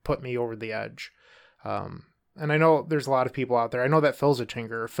going to put me over the edge. And I know there's a lot of people out there. I know that Phil's a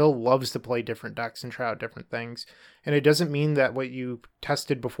tinkerer. Phil loves to play different decks and try out different things. And it doesn't mean that what you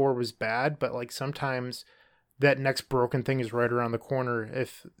tested before was bad, but like sometimes that next broken thing is right around the corner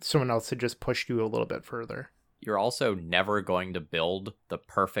if someone else had just pushed you a little bit further. You're also never going to build the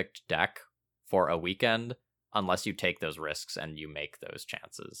perfect deck for a weekend unless you take those risks and you make those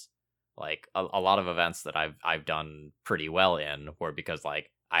chances. Like a lot of events that I've done pretty well in were because like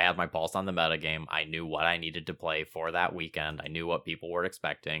I had my pulse on the metagame. I knew what I needed to play for that weekend. I knew what people were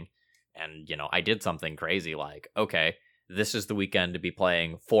expecting. And, you know, I did something crazy like, okay, this is the weekend to be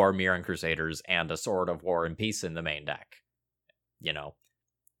playing 4 Mirren Crusaders and a Sword of War and Peace in the main deck. You know,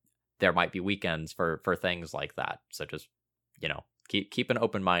 there might be weekends for things like that. So just, you know, keep an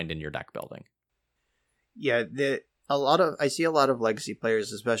open mind in your deck building. Yeah, I see a lot of legacy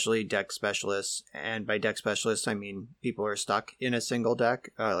players, especially deck specialists, and by deck specialists I mean people are stuck in a single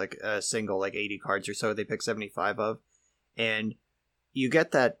deck, like a single like 80 cards or so they pick 75 of, and you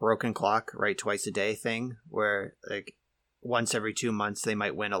get that broken clock, right, twice a day thing where like once every 2 months they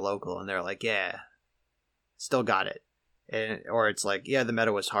might win a local and they're like, yeah, still got it. And or it's like, yeah, the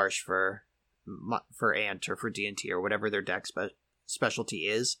meta was harsh for Ant or for D&T or whatever their deck specialty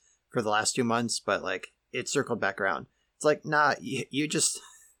is for the last 2 months, but like it circled back around. It's like, nah, you just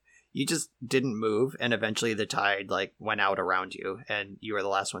didn't move, and eventually the tide like went out around you and you were the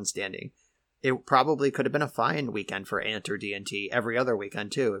last one standing. It probably could have been a fine weekend for Ant or D&T every other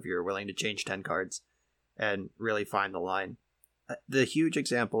weekend too, if you're willing to change 10 cards and really find the line. The huge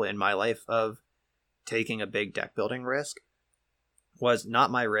example in my life of taking a big deck building risk was not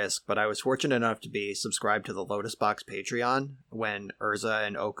my risk, but I was fortunate enough to be subscribed to the Lotus Box Patreon when Urza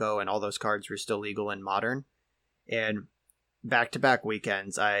and Oko and all those cards were still legal in Modern. And back-to-back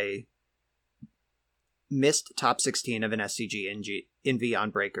weekends, I missed top 16 of an SCG Envy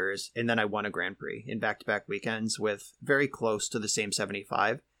on Breakers, and then I won a Grand Prix in back-to-back weekends with very close to the same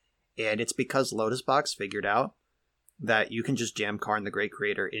 75. And it's because Lotus Box figured out that you can just jam Karn the Great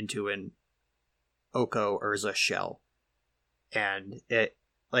Creator into an Oko Urza shell. And it,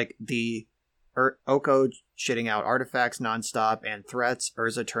 like, the Oko shitting out artifacts nonstop and threats,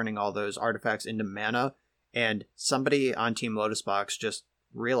 Urza turning all those artifacts into mana, and somebody on Team Lotus Box just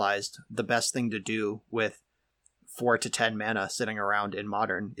realized the best thing to do with 4 to 10 mana sitting around in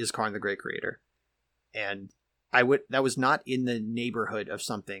Modern is Karn the Great Creator. And that was not in the neighborhood of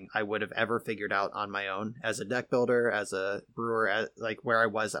something I would have ever figured out on my own as a deck builder, as a brewer, like where I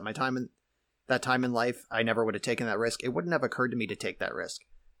was at my time that time in life. I never would have taken that risk. It wouldn't have occurred to me to take that risk.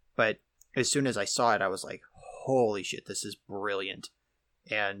 But as soon as I saw it, I was like, holy shit, this is brilliant.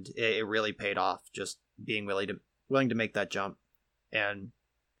 And it really paid off, just being willing to make that jump. And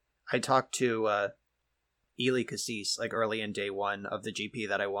I talked to Ely Cassis like early in day one of the GP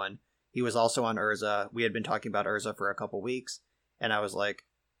that I won. He was also on Urza. We had been talking about Urza for a couple weeks, and I was like,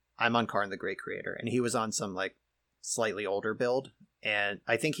 I'm on Karn the Great Creator. And he was on some like slightly older build, and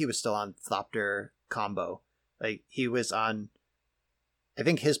I think he was still on Thopter combo. Like he was on, I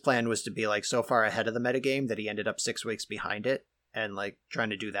think his plan was to be like so far ahead of the metagame that he ended up 6 weeks behind it and like trying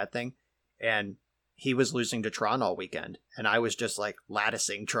to do that thing. And he was losing to Tron all weekend, and I was just like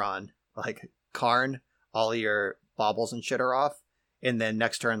latticing Tron, like Karn, all your baubles and shit are off, and then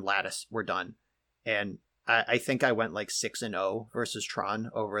next turn lattice, we're done. And I think I went like 6-0 versus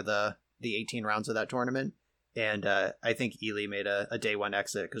Tron over the 18 rounds of that tournament. And I think Ely made a day one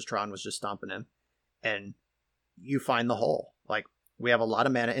exit because Tron was just stomping him. And you find the hole. Like, we have a lot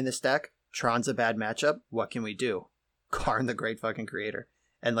of mana in this deck. Tron's a bad matchup. What can we do? Karn the Great fucking Creator.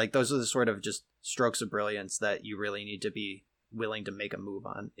 And like, those are the sort of just strokes of brilliance that you really need to be willing to make a move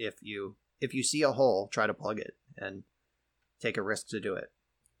on. If you see a hole, try to plug it and take a risk to do it.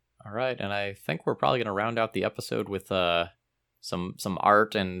 All right, and I think we're probably going to round out the episode with some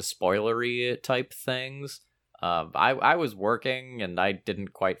art and spoilery type things. I was working and I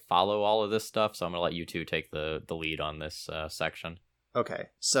didn't quite follow all of this stuff, so I'm going to let you two take the lead on this section. Okay,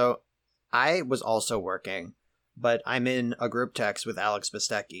 so I was also working, but I'm in a group text with Alex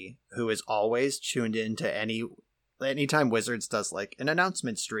Bastecki, who is always tuned into anytime Wizards does like an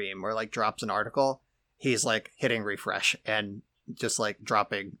announcement stream or like drops an article, he's like hitting refresh and just like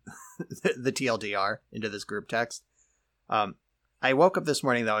dropping the TLDR into this group text. I woke up this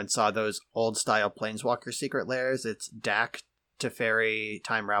morning though and saw those old style Planeswalker secret lairs. It's Dak, Teferi,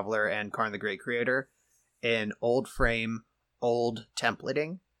 Time Raveler, and Karn the Great Creator in old frame, old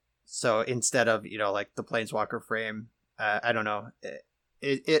templating. So instead of, like the Planeswalker frame, I don't know,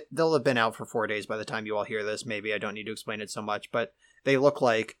 they'll have been out for 4 days by the time you all hear this. Maybe I don't need to explain it so much, but they look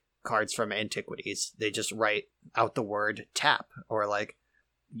like cards from Antiquities. They just write out the word tap, or like,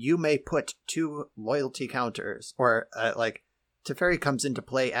 you may put 2 loyalty counters, or like, Teferi comes into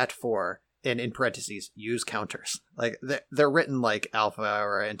play at 4, and in parentheses, use counters. Like, they're written like Alpha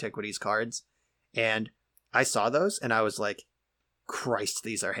or Antiquities cards, and I saw those, and I was like, Christ,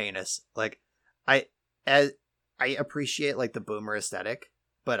 these are heinous. Like, I appreciate like the boomer aesthetic,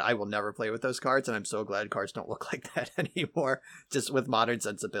 but I will never play with those cards, and I'm so glad cards don't look like that anymore, just with modern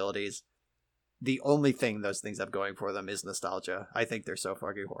sensibilities. The only thing those things have going for them is nostalgia. I think they're so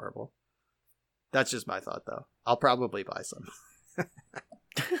fucking horrible. That's just my thought, though. I'll probably buy some.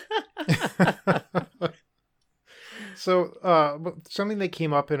 So, something that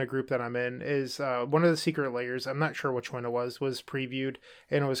came up in a group that I'm in is one of the secret layers, I'm not sure which one it was previewed,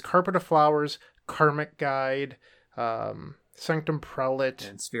 and it was Carpet of Flowers, Karmic Guide, Sanctum Prelate,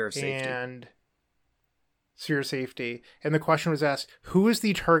 And Sphere of Safety. And Sphere of Safety. And the question was asked, who is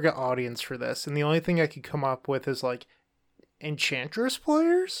the target audience for this? And the only thing I could come up with is like Enchantress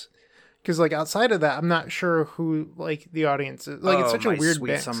players? Because like outside of that, I'm not sure who like the audience is. Like it's such a weird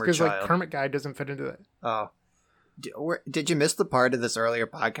mix because like Karmic Guide doesn't fit into that. Oh, did you miss the part of this earlier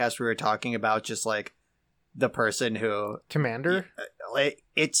podcast we were talking about just like the person who Commander? Like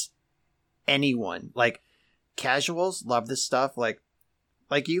it's anyone. Like casuals love this stuff. Like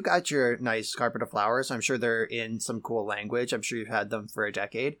you got your nice Carpet of Flowers. I'm sure they're in some cool language. I'm sure you've had them for a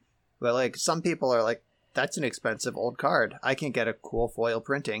decade. But like some people are like, that's an expensive old card. I can get a cool foil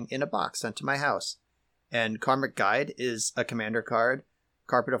printing in a box sent to my house. And Karmic Guide is a commander card.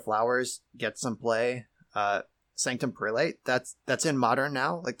 Carpet of Flowers gets some play. Sanctum Prelate, that's in Modern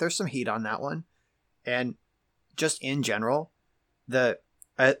now. Like there's some heat on that one. And just in general, the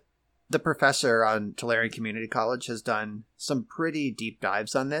professor on Tulare Community College has done some pretty deep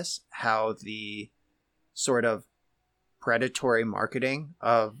dives on this, how the sort of predatory marketing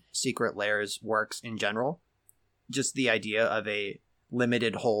of secret lairs works in general. Just the idea of a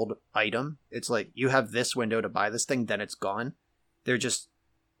limited hold item. It's like you have this window to buy this thing, then it's gone. They're just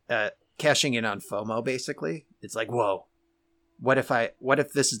cashing in on FOMO, basically. It's like, whoa, what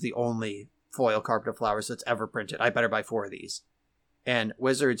if this is the only foil Carpet of Flowers that's ever printed? I better buy 4 of these. And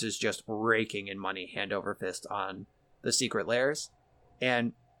Wizards is just raking in money hand over fist on the secret lairs.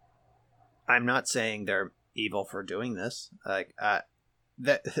 And I'm not saying they're evil for doing this. Like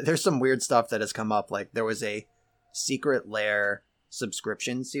there's some weird stuff that has come up. Like there was a secret lair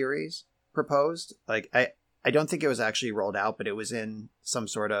subscription series proposed. Like I don't think it was actually rolled out, but it was in some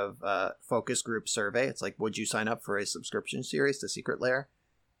sort of focus group survey. It's like, would you sign up for a subscription series to Secret Lair?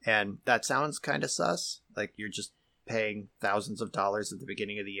 And that sounds kind of sus. Like you're just paying thousands of dollars at the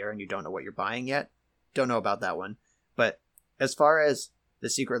beginning of the year and you don't know what you're buying yet. Don't know about that one. But as far as the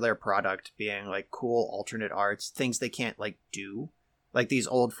Secret Lair product being like cool alternate arts, things they can't like do, like these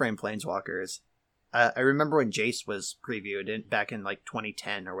old frame planeswalkers. I remember when Jace was previewed back in like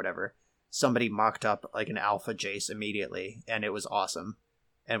 2010 or whatever. Somebody mocked up like an alpha Jace immediately, and it was awesome.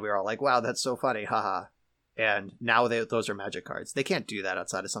 And we were all like, wow, that's so funny, haha. And now those are Magic cards. They can't do that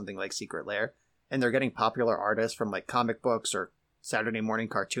outside of something like Secret Lair. And they're getting popular artists from like comic books or Saturday morning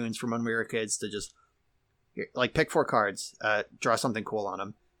cartoons from when we were kids to just like pick 4 cards, draw something cool on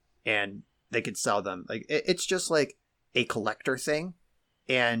them, and they could sell them. Like it's just like a collector thing,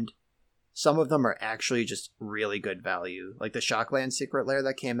 and some of them are actually just really good value. Like the Shockland Secret Lair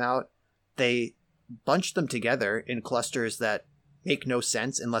that came out, they bunched them together in clusters that make no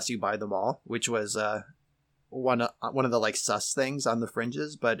sense unless you buy them all, which was one of the like sus things on the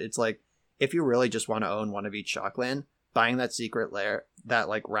fringes. But it's like, if you really just want to own one of each Shockland, buying that Secret Lair, that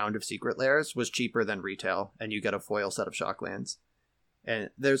like round of Secret Lairs was cheaper than retail, and you get a foil set of Shocklands. And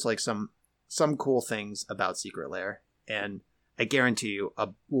there's like some cool things about Secret Lair, and I guarantee you a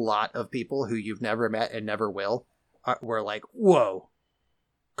lot of people who you've never met and never will were like, whoa,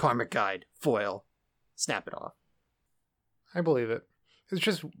 Karmic Guide, foil, snap it off. I believe it. It's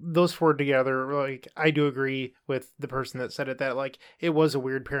just those 4 together. Like, I do agree with the person that said it, that like it was a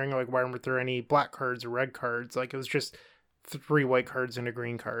weird pairing. Like, why weren't there any black cards or red cards? Like, it was just 3 white cards and a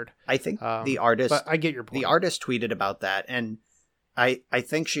green card. I think the artist, but I get your point. The artist tweeted about that, and I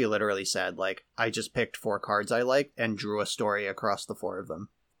think she literally said, like, I just picked 4 cards I liked and drew a story across the 4 of them.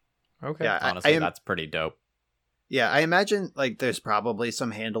 Okay. Yeah, honestly, that's pretty dope. Yeah, I imagine like there's probably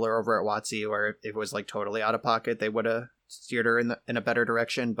some handler over at WotC where if it was like totally out of pocket, they would have steered her in a better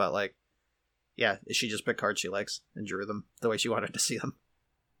direction. But like, yeah, she just picked cards she likes and drew them the way she wanted to see them.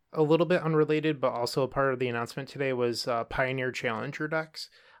 A little bit unrelated, but also a part of the announcement today was Pioneer Challenger decks.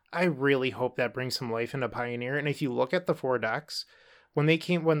 I really hope that brings some life into Pioneer. And if you look at the 4 decks, when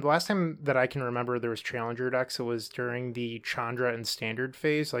the last time that I can remember there was Challenger decks, it was during the Chandra and Standard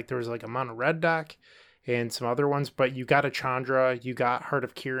phase. Like there was like a mono red deck and some other ones, but you got a Chandra, you got Heart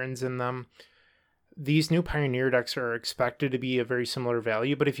of Kiran's in them. These new Pioneer decks are expected to be a very similar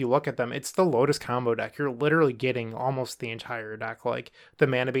value, but if you look at them, it's the Lotus combo deck. You're literally getting almost the entire deck. Like the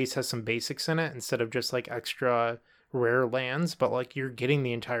mana base has some basics in it instead of just like extra rare lands, but like you're getting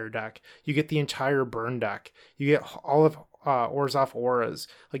the entire deck. You get the entire burn deck. You get all of Orzhov auras.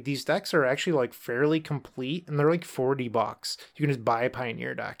 Like these decks are actually like fairly complete, and they're like $40. You can just buy a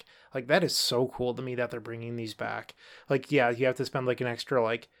Pioneer deck. Like that is so cool to me that they're bringing these back. Like yeah, you have to spend like an extra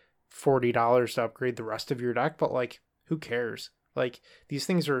like $40 to upgrade the rest of your deck, but like who cares? Like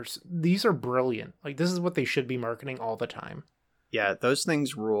these are brilliant. Like this is what they should be marketing all the time. Yeah, those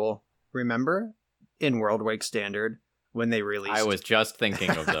things rule. Remember in World Wake Standard when they released... I was just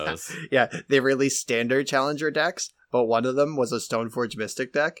thinking of those. Yeah, they released standard challenger decks, but one of them was a Stoneforge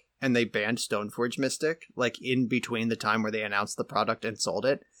Mystic deck, and they banned Stoneforge Mystic, like in between the time where they announced the product and sold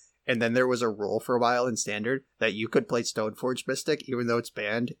it. And then there was a rule for a while in standard that you could play Stoneforge Mystic, even though it's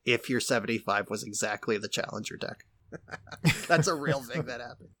banned, if your 75 was exactly the challenger deck. That's a real thing that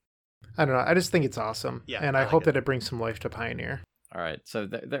happened. I don't know. I just think it's awesome. Yeah, and I hope that it brings some life to Pioneer. All right. So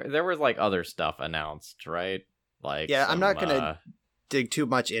there was like other stuff announced, right? Like yeah, I'm not going to dig too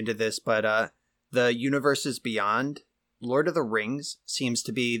much into this, but the Universes Beyond, Lord of the Rings seems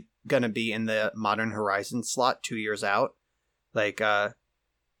to be going to be in the Modern Horizons slot 2 years out. Like,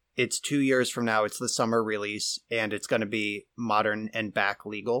 it's 2 years from now. It's the summer release, and it's going to be modern and back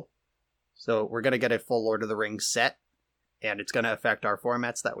legal. So we're going to get a full Lord of the Rings set, and it's going to affect our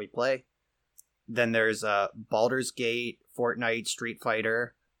formats that we play. Then there's Baldur's Gate, Fortnite, Street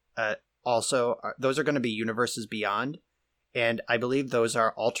Fighter. Also, those are going to be Universes Beyond, and I believe those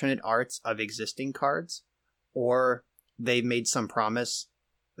are alternate arts of existing cards, or they made some promise.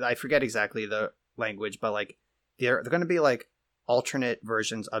 I forget exactly the language, but like they're going to be like alternate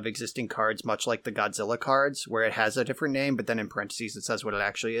versions of existing cards, much like the Godzilla cards, where it has a different name, but then in parentheses it says what it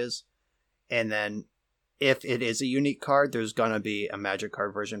actually is. And then if it is a unique card, there's going to be a Magic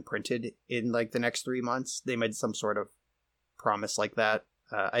card version printed in like the next 3 months. They made some sort of promise like that.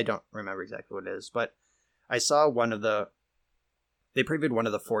 I don't remember exactly what it is, but I saw they previewed one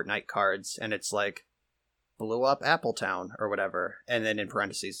of the Fortnite cards, and it's like blew up Appletown or whatever, and then in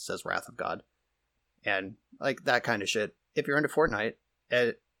parentheses it says Wrath of God. And like that kind of shit. If you're into Fortnite,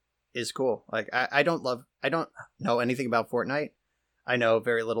 it is cool. Like I don't know anything about Fortnite. I know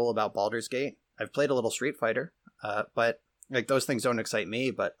very little about Baldur's Gate. I've played a little Street Fighter, but like those things don't excite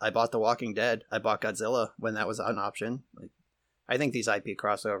me. But I bought The Walking Dead. I bought Godzilla when that was an option. Like, I think these IP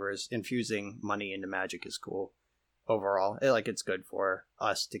crossovers, infusing money into Magic, is cool overall. It's good for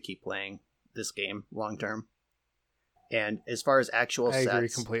us to keep playing this game long term. And as far as actual sets, I agree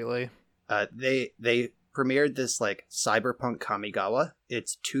completely. They premiered this like Cyberpunk Kamigawa.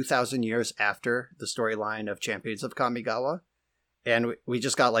 It's 2,000 years after the storyline of Champions of Kamigawa. And we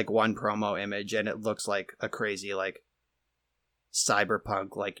just got like one promo image, and it looks like a crazy like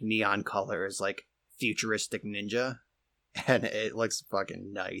cyberpunk, like neon colors, like futuristic ninja, and it looks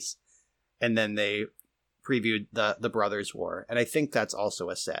fucking nice. And then they previewed the Brothers War, and I think that's also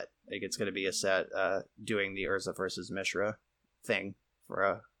a set. Like it's going to be a set doing the Urza versus Mishra thing for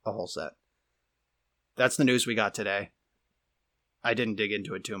a whole set. That's the news we got today. I didn't dig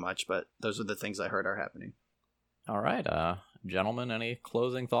into it too much, but those are the things I heard are happening. All right, gentlemen, any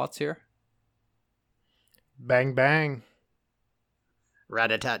closing thoughts here? Bang, bang.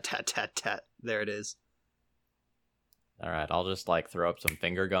 Rat-a-tat-tat-tat-tat. There it is. All right, I'll just like throw up some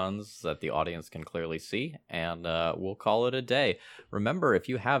finger guns that the audience can clearly see, and we'll call it a day. Remember, if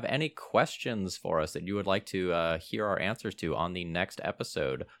you have any questions for us that you would like to hear our answers to on the next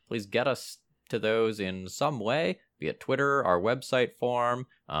episode, please get us to those in some way, be it Twitter, our website form,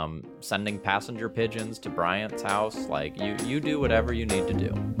 sending passenger pigeons to Bryant's house. Like, you do whatever you need to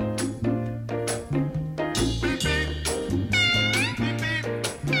do.